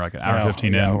like an hour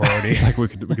 15 yeah, in. We're already, it's like we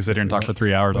could sit here and talk for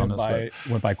 3 hours on this.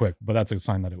 Went by quick, but that's a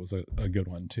sign that it was a good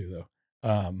one too,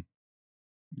 though.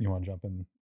 You want to jump in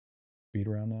speed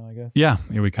round now, I guess? Yeah.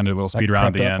 We kind of did a little speed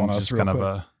round at the end. Just kind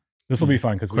of this will be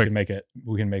fun because we can make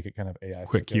it kind of AI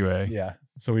quick focused. QA. Yeah.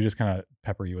 So we just kind of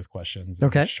pepper you with questions,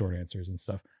 and short answers and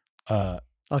stuff.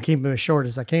 I'll keep them as short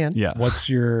as I can. Yeah. What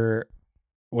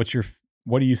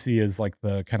do you see as like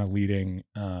the kind of leading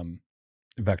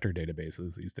vector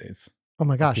databases these days? Oh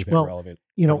my gosh. Well, relevant.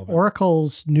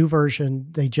 Oracle's new version,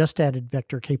 they just added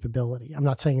vector capability. I'm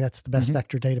not saying that's the best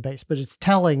vector database, but it's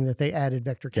telling that they added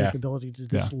vector capability to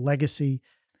this legacy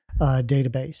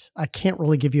database. I can't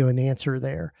really give you an answer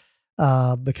there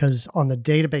because on the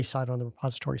database side, on the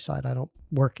repository side, I don't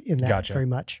work in that very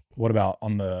much. What about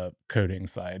on the coding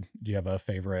side? Do you have a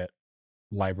favorite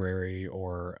library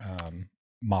or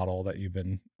model that you've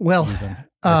been using?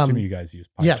 I assume you guys use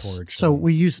PyTorch. Yes. So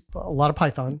we use a lot of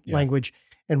Python language,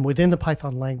 and within the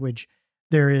Python language,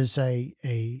 there is a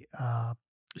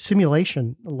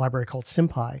simulation library called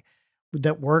SymPy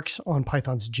that works on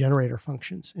Python's generator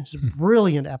functions. It's a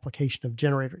brilliant application of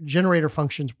generator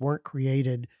functions weren't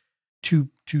created to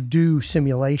do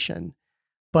simulation,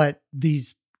 but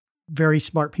these very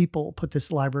smart people put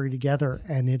this library together,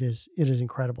 and it is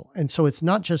incredible. And so it's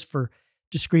not just for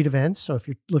discrete events. So if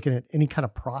you're looking at any kind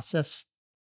of process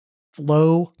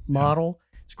flow model,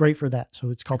 it's great for that. So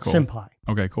it's called SymPy.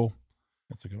 Okay, cool.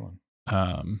 That's a good one.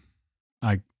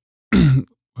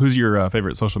 Who's your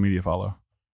favorite social media follow?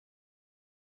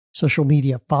 Social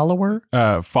media follower?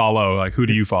 Follow, like who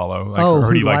do you follow? Like, or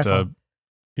who do you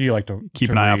like to keep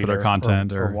an eye out for their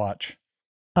content or watch?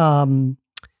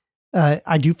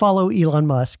 I do follow Elon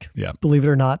Musk, believe it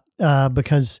or not,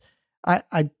 because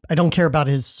I don't care about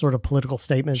his sort of political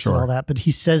statements and all that, but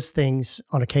he says things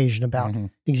on occasion about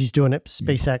things he's doing at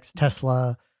SpaceX,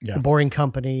 Tesla, The Boring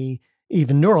Company,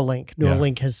 even Neuralink.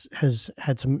 Neuralink has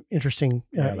had some interesting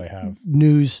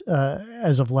news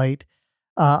as of late.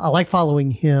 I like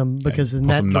following him because then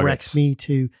that directs me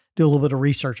to do a little bit of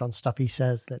research on stuff he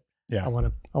says that I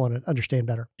want to understand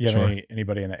better. You have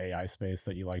anybody in the AI space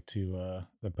that you like to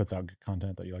that puts out good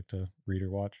content that you like to read or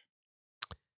watch?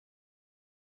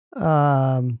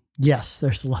 Yes,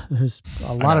 there's a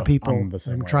lot of people.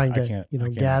 I'm trying to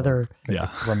gather.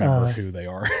 Remember who they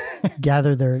are.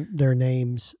 Gather their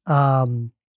names.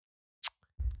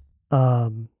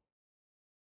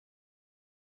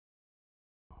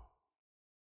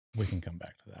 We can come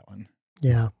back to that one.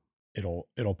 Yeah.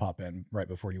 It'll pop in right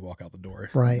before you walk out the door.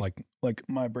 Right. Like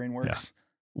my brain works.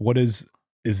 Yeah. What is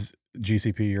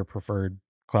GCP your preferred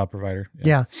cloud provider?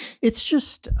 Yeah. It's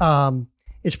just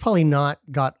it's probably not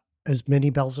got as many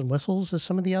bells and whistles as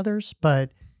some of the others, but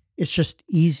it's just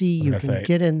easy. You can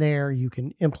get in there, you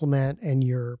can implement, and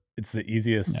it's the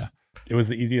easiest. Yeah. It was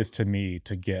the easiest to me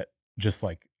to get. Just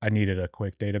like I needed a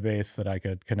quick database that I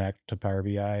could connect to Power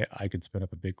BI. I could spin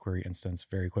up a BigQuery instance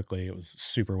very quickly. It was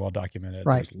super well documented.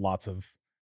 Right. There's lots of,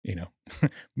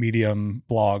 Medium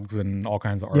blogs and all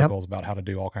kinds of articles about how to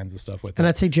do all kinds of stuff with it. And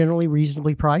I'd say generally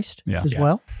reasonably priced as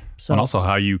well. So, and also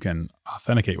how you can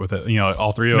authenticate with it.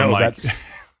 All three of them.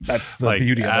 That's the like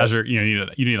beauty Azure, of it.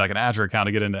 You need like an Azure account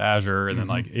to get into Azure, and then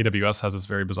like AWS has this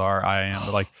very bizarre IAM.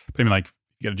 But you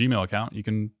get a Gmail account, you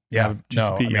can Yeah,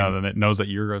 GCP, then it knows that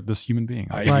you're this human being.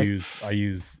 I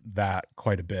use that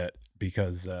quite a bit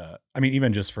because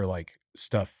even just for like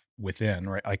stuff within,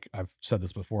 right? Like I've said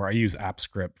this before, I use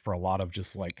AppScript for a lot of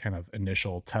just like kind of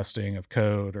initial testing of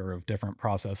code or of different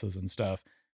processes and stuff,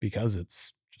 because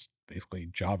it's just basically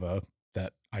Java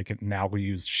that I can now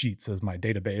use Sheets as my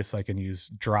database. I can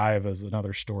use Drive as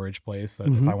another storage place that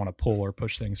if I want to pull or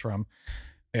push things from.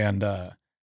 And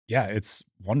it's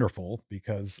wonderful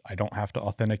because I don't have to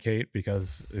authenticate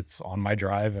because it's on my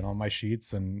Drive and on my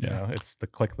Sheets, and it's the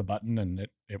click the button and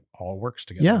it all works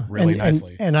together really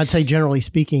nicely. And I'd say generally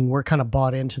speaking, we're kind of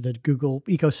bought into the Google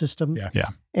ecosystem. Yeah.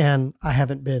 And I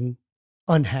haven't been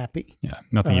unhappy. Yeah.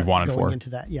 Nothing you've wanted going for.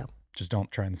 into that. Yeah. Just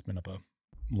don't try and spin up a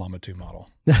Llama 2 model.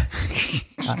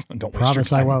 Don't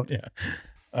promise I won't. Yeah.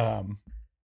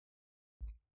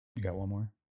 You got one more?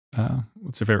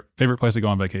 What's your favorite place to go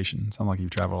on vacation? Sounds like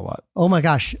you've traveled a lot. Oh my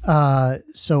gosh.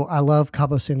 So I love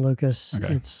Cabo San Lucas.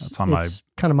 Okay. It's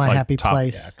kind of my happy top,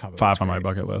 place. Yeah, 5 on my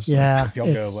bucket list. Yeah. If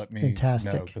y'all go, let me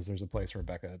fantastic. know, because there's a place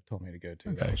Rebecca told me to go to.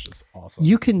 Okay. That was just awesome.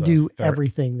 You can do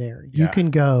everything there. You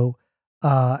can go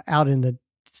out in the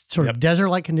sort of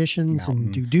desert-like conditions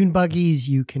and do dune buggies.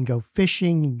 You can go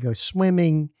fishing. You can go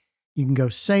swimming. You can go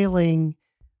sailing.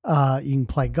 You can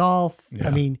play golf. Yeah.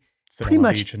 I mean, Sit pretty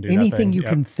much anything you Yep.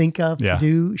 can think of to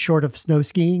do short of snow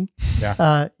skiing,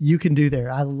 you can do there.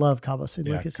 I love Cabo San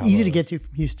Lucas. Cabo Easy to get to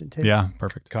from Houston too. Yeah,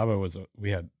 perfect. Cabo was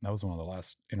that was one of the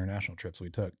last international trips we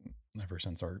took ever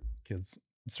since our kids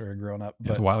started growing up.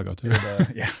 It's a while ago too. It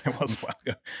was a while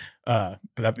ago.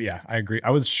 I agree. I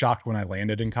was shocked when I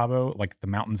landed in Cabo. Like the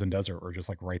mountains and desert were just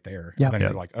like right there. Yeah. And then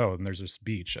you're like, oh, and there's this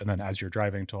beach. And then as you're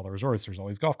driving to all the resorts, there's all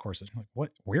these golf courses. You're like, what?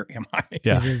 Where am I?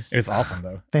 Yeah, it's awesome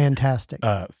though. Fantastic.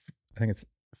 I think it's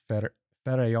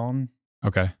Ferellón.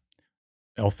 Okay.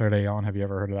 El Ferellón. Have you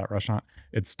ever heard of that restaurant?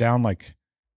 It's down like,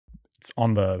 it's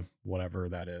on the, whatever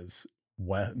that is,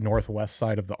 northwest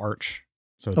side of the arch.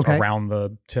 So it's around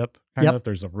the tip kind of.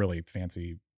 There's a really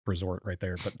fancy resort right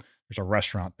there, but there's a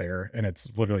restaurant there and it's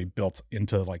literally built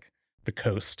into like the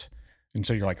coast. And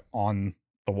so you're like on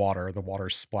the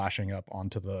water's splashing up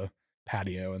onto the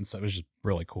patio, and so it was just a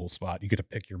really cool spot. You get to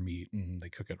pick your meat and they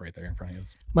cook it right there in front of you.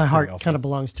 My heart kind of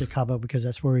belongs to Cabo because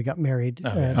that's where we got married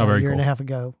about a year and a half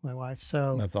ago, my wife.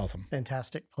 So that's awesome.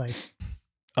 Fantastic place.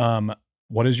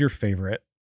 What is your favorite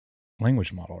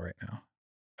language model right now?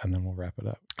 And then we'll wrap it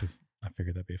up because I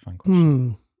figured that'd be a fun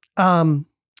question.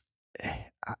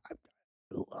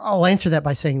 I'll answer that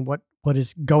by saying what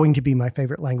is going to be my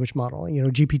favorite language model. You know,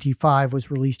 GPT-5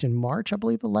 was released in March, I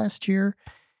believe, of last year.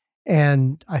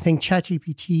 And I think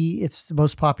ChatGPT, it's the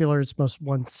most popular, it's most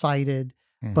one-sided,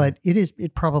 but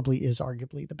it probably is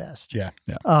arguably the best. Yeah.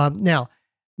 Now,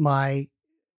 my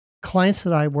clients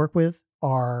that I work with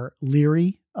are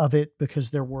leery of it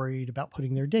because they're worried about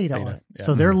putting their data on it. Yeah.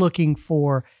 So they're looking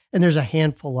for, and there's a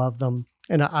handful of them,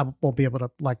 and I won't be able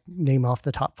to like name off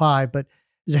the top 5, but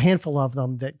there's a handful of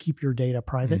them that keep your data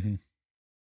private.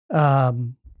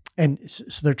 And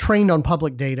so they're trained on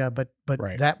public data, but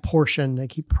that portion they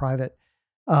keep private.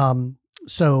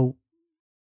 So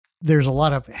there's a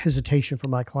lot of hesitation for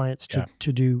my clients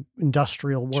to do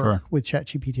industrial work with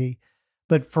ChatGPT.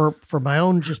 But for my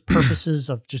own just purposes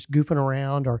of just goofing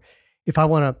around, or if I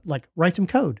want to like write some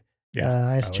code, I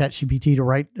asked ChatGPT to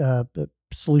write a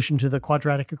solution to the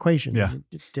quadratic equation. Yeah.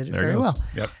 It did it very well.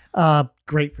 Yep.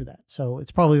 Great for that. So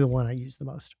it's probably the one I use the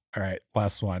most. All right.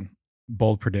 Last one.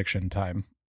 Bold prediction time.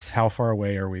 How far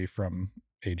away are we from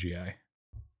AGI?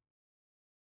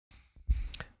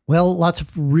 Well, lots of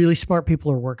really smart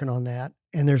people are working on that,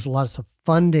 and there's lots of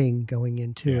funding going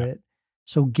into it.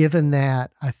 So given that,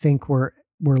 I think we're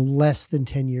less than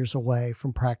 10 years away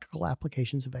from practical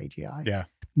applications of AGI. Yeah.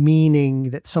 Meaning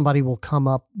that somebody will come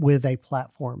up with a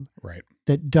platform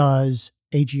that does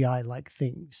AGI-like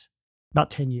things. About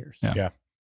 10 years. Yeah.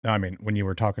 No, I mean, when you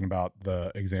were talking about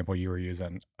the example you were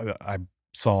using, I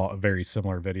saw a very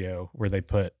similar video where they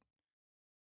put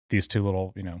these 2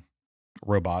 little,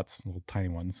 robots, little tiny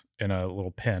ones, in a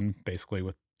little pen, basically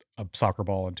with a soccer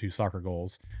ball and 2 soccer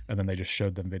goals. And then they just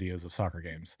showed them videos of soccer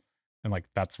games. And like,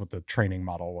 that's what the training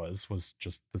model was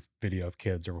just this video of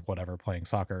kids or whatever playing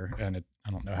soccer. And I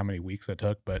don't know how many weeks it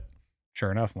took, but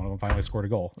sure enough, one of them finally scored a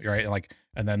goal. Right.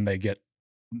 And then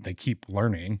they keep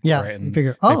learning. Yeah. Right? And you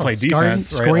figure, they play defense,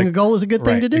 scoring a goal is a good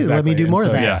thing to do. Exactly. Let me do more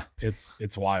of that. Yeah.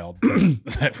 It's wild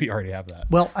that we already have that.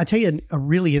 Well, I tell you a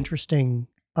really interesting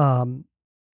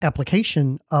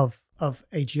application of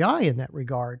AGI in that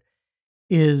regard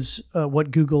is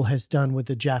what Google has done with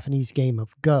the Japanese game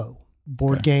of Go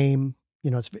board game.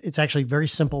 It's actually very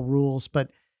simple rules, but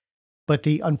but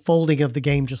the unfolding of the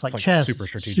game, just like chess, super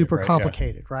strategic, super right?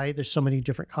 complicated, right? There's so many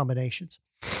different combinations.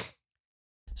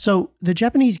 So the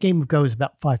Japanese game of Go is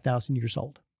about 5,000 years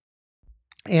old.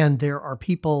 And there are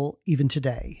people even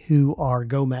today who are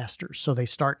Go masters. So they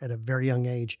start at a very young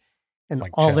age, and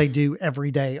like all chess. they do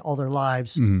every day, all their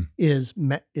lives, is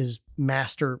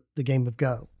master the game of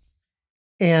Go.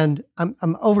 And I'm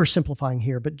oversimplifying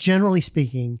here, but generally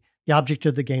speaking, the object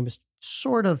of the game is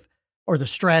sort of, or the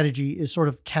strategy is sort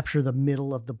of capture the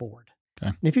middle of the board. Okay.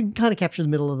 And if you can kind of capture the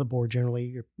middle of the board,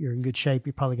 generally you're in good shape.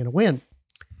 You're probably going to win.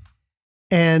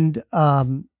 And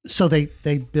so they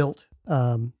built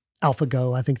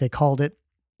AlphaGo, I think they called it,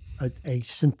 a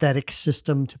synthetic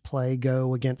system to play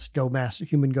Go against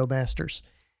human Go masters.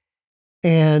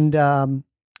 And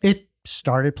it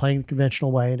started playing the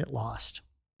conventional way and it lost.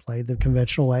 Played the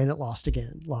conventional way and it lost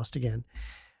again.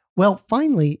 Well,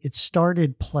 finally, it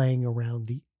started playing around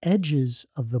the edges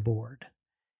of the board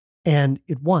and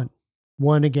it won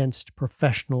against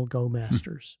professional Go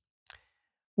masters.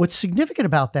 What's significant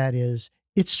about that is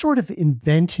it sort of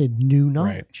invented new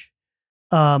knowledge.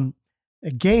 Right.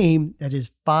 A game that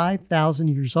is 5,000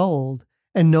 years old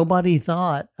and nobody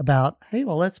thought about, hey,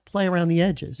 well, let's play around the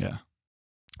edges. Yeah.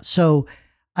 So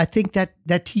I think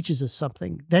that teaches us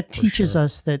something. That teaches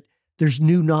us that there's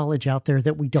new knowledge out there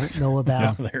that we don't know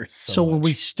about. Yeah, there's so when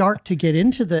we start to get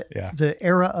into the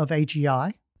era of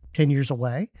AGI, 10 years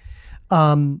away,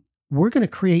 we're going to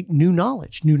create new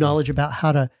knowledge about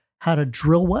how to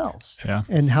drill wells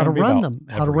and how to run them,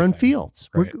 how to run fields.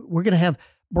 Right. We're going to have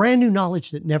brand new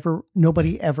knowledge that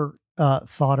nobody ever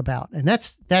thought about. And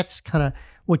that's kind of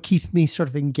what keeps me sort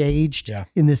of engaged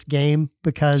in this game,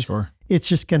 because it's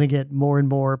just going to get more and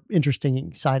more interesting and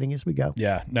exciting as we go.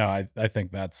 Yeah, no, I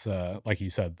think that's, like you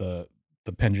said, the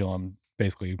pendulum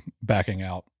basically backing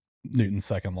out Newton's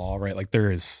second law, right? Like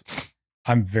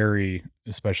I'm very,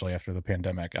 especially after the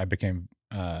pandemic, I became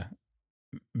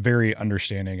very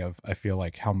understanding of, I feel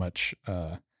like how much,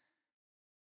 how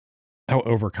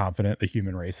overconfident the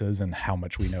human race is and how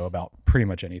much we know about pretty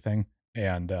much anything.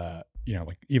 And,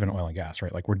 like even oil and gas,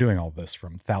 right? Like we're doing all this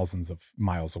from thousands of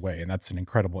miles away, and that's an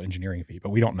incredible engineering feat, but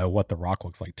we don't know what the rock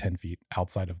looks like 10 feet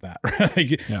outside of that.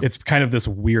 It's kind of this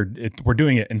weird, we're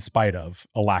doing it in spite of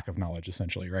a lack of knowledge,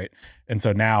 essentially. Right. And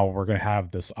so now we're going to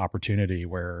have this opportunity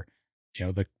where,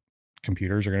 the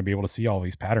computers are going to be able to see all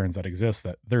these patterns that exist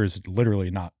that there is literally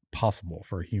not possible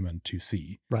for a human to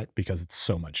see, right? Because it's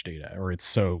so much data, or it's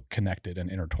so connected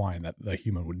and intertwined that the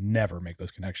human would never make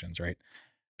those connections, right?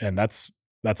 And that's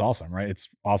awesome, right? It's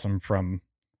awesome from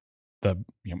the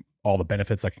all the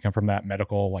benefits that can come from that,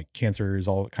 medical, like cancers,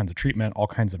 all kinds of treatment, all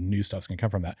kinds of new stuff can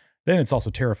come from that. Then it's also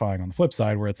terrifying on the flip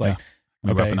side, where it's like,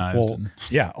 okay, well,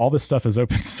 all this stuff is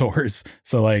open source,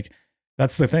 so like.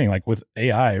 That's the thing, like with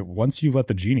AI, once you let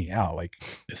the genie out, like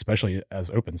especially as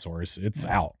open source, it's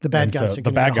out. The bad guys,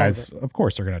 the bad guys, of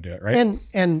course, are going to do it, right?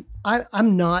 And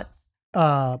I'm not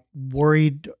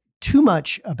worried too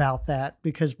much about that,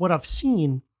 because what I've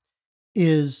seen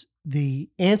is the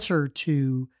answer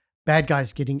to bad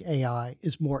guys getting AI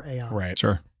is more AI. Right.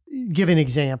 Sure. Give an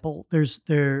example.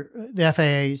 The FAA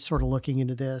is sort of looking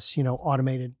into this,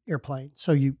 automated airplane.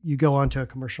 So you go onto a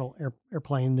commercial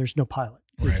airplane, there's no pilot.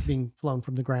 It's being flown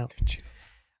from the ground. Jesus.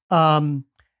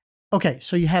 Okay,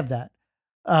 so you have that.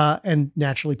 And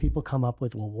naturally people come up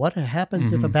with, well, what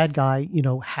happens if a bad guy,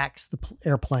 hacks the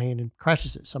airplane and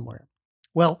crashes it somewhere?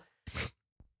 Well,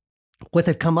 what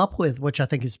they've come up with, which I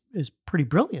think is pretty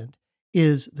brilliant,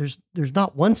 is there's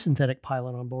not one synthetic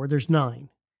pilot on board, there's 9.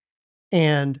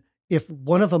 And if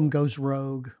one of them goes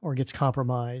rogue or gets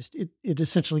compromised, it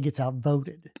essentially gets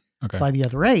outvoted by the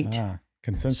other 8.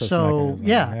 Consensus mechanism.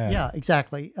 Yeah,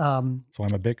 exactly. That's why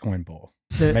I'm a Bitcoin bull.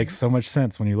 It makes so much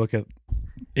sense when you look at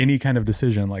any kind of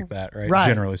decision like that, right?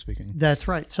 Generally speaking. That's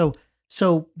right. So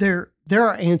there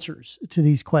are answers to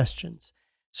these questions.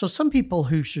 So some people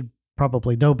who should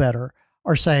probably know better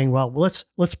are saying, well,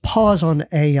 let's pause on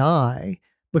AI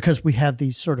because we have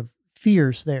these sort of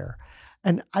fears there.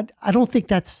 And I don't think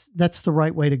that's the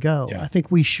right way to go. Yeah. I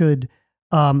think we should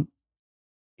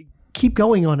keep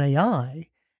going on AI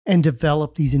and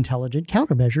develop these intelligent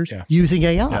countermeasures using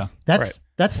AI. Yeah. That's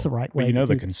the right way. Well,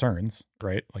 the concerns,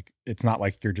 right? Like it's not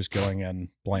like you're just going in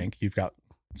blank.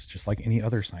 It's just like any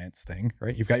other science thing,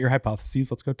 right? You've got your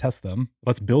hypotheses. Let's go test them.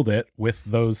 Let's build it with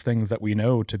those things that we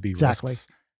know to be risks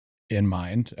in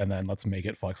mind. And then let's make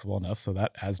it flexible enough so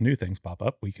that as new things pop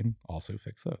up, we can also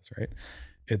fix those, right?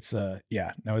 It's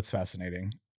it's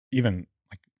fascinating. Even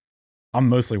like I'm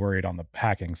mostly worried on the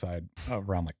hacking side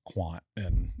around like quant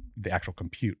and the actual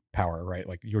compute power, right?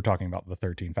 Like you were talking about the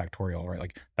 13 factorial, right?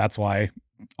 Like that's why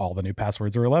all the new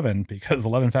passwords are 11, because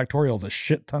 11 factorial is a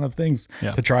shit ton of things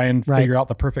to try and figure out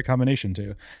the perfect combination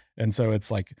to. And so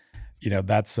it's like,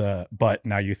 that's but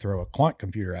now you throw a quant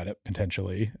computer at it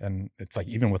potentially, and it's like,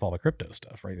 even with all the crypto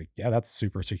stuff, right? Like, yeah, that's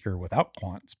super secure without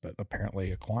quants, but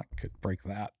apparently a quant could break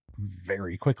that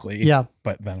very quickly. Yeah.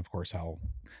 But then of course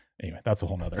anyway, that's a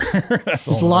whole nother.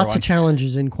 There's lots of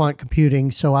challenges in quant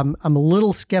computing, so I'm a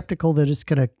little skeptical that it's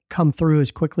going to come through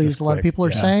as quickly as a lot of people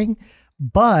are saying.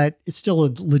 But it's still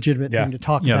a legitimate thing to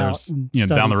talk about.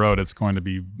 Down the road, it's going to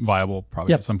be viable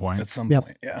probably at some point. At some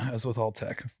point, as with all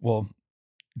tech. Well,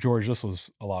 George, this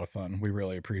was a lot of fun. We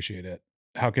really appreciate it.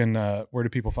 How can where do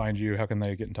people find you? How can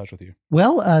they get in touch with you?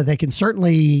 Well, they can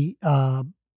certainly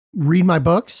read my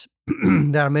books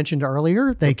that I mentioned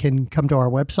earlier. They can come to our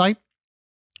website,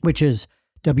 which is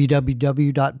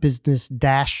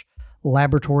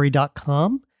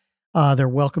www.business-laboratory.com. They're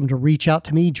welcome to reach out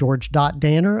to me,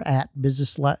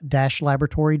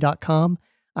 george.danner@business-laboratory.com.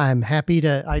 I'm happy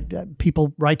to,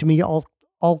 people write to me all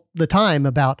the time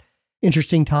about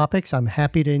interesting topics. I'm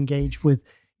happy to engage with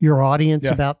your audience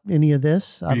about any of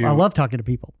this. I love talking to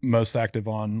people. Most active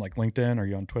on like LinkedIn? Are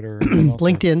you on Twitter?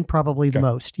 LinkedIn, probably the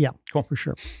most. Yeah, cool. For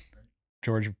sure.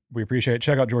 George, we appreciate it.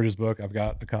 Check out George's book. I've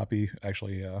got a copy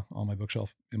actually on my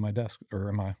bookshelf in my desk or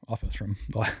in my office from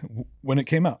when it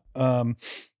came out.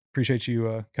 Appreciate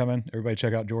you coming. Everybody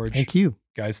check out George. Thank you.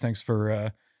 Guys, thanks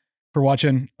for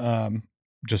watching.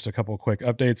 Just a couple of quick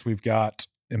updates. We've got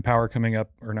Empower coming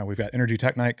up, we've got Energy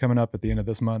Tech Night coming up at the end of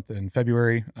this month in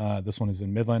February. This one is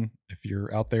in Midland. If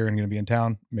you're out there and going to be in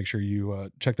town, make sure you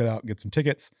check that out, get some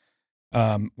tickets.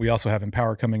 We also have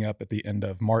Empower coming up at the end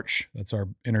of March. That's our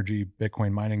energy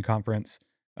Bitcoin mining conference.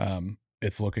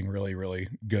 It's looking really, really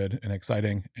good and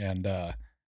exciting. And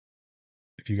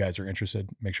if you guys are interested,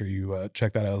 make sure you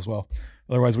check that out as well.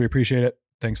 Otherwise, we appreciate it.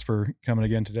 Thanks for coming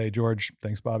again today, George.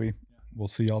 Thanks, Bobby. We'll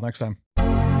see y'all next time.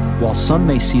 While some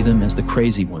may see them as the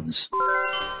crazy ones,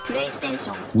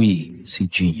 we see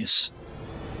genius.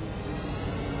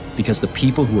 Because the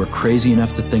people who are crazy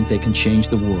enough to think they can change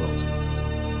the world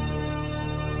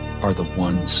are the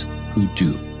ones who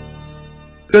do.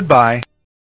 Goodbye.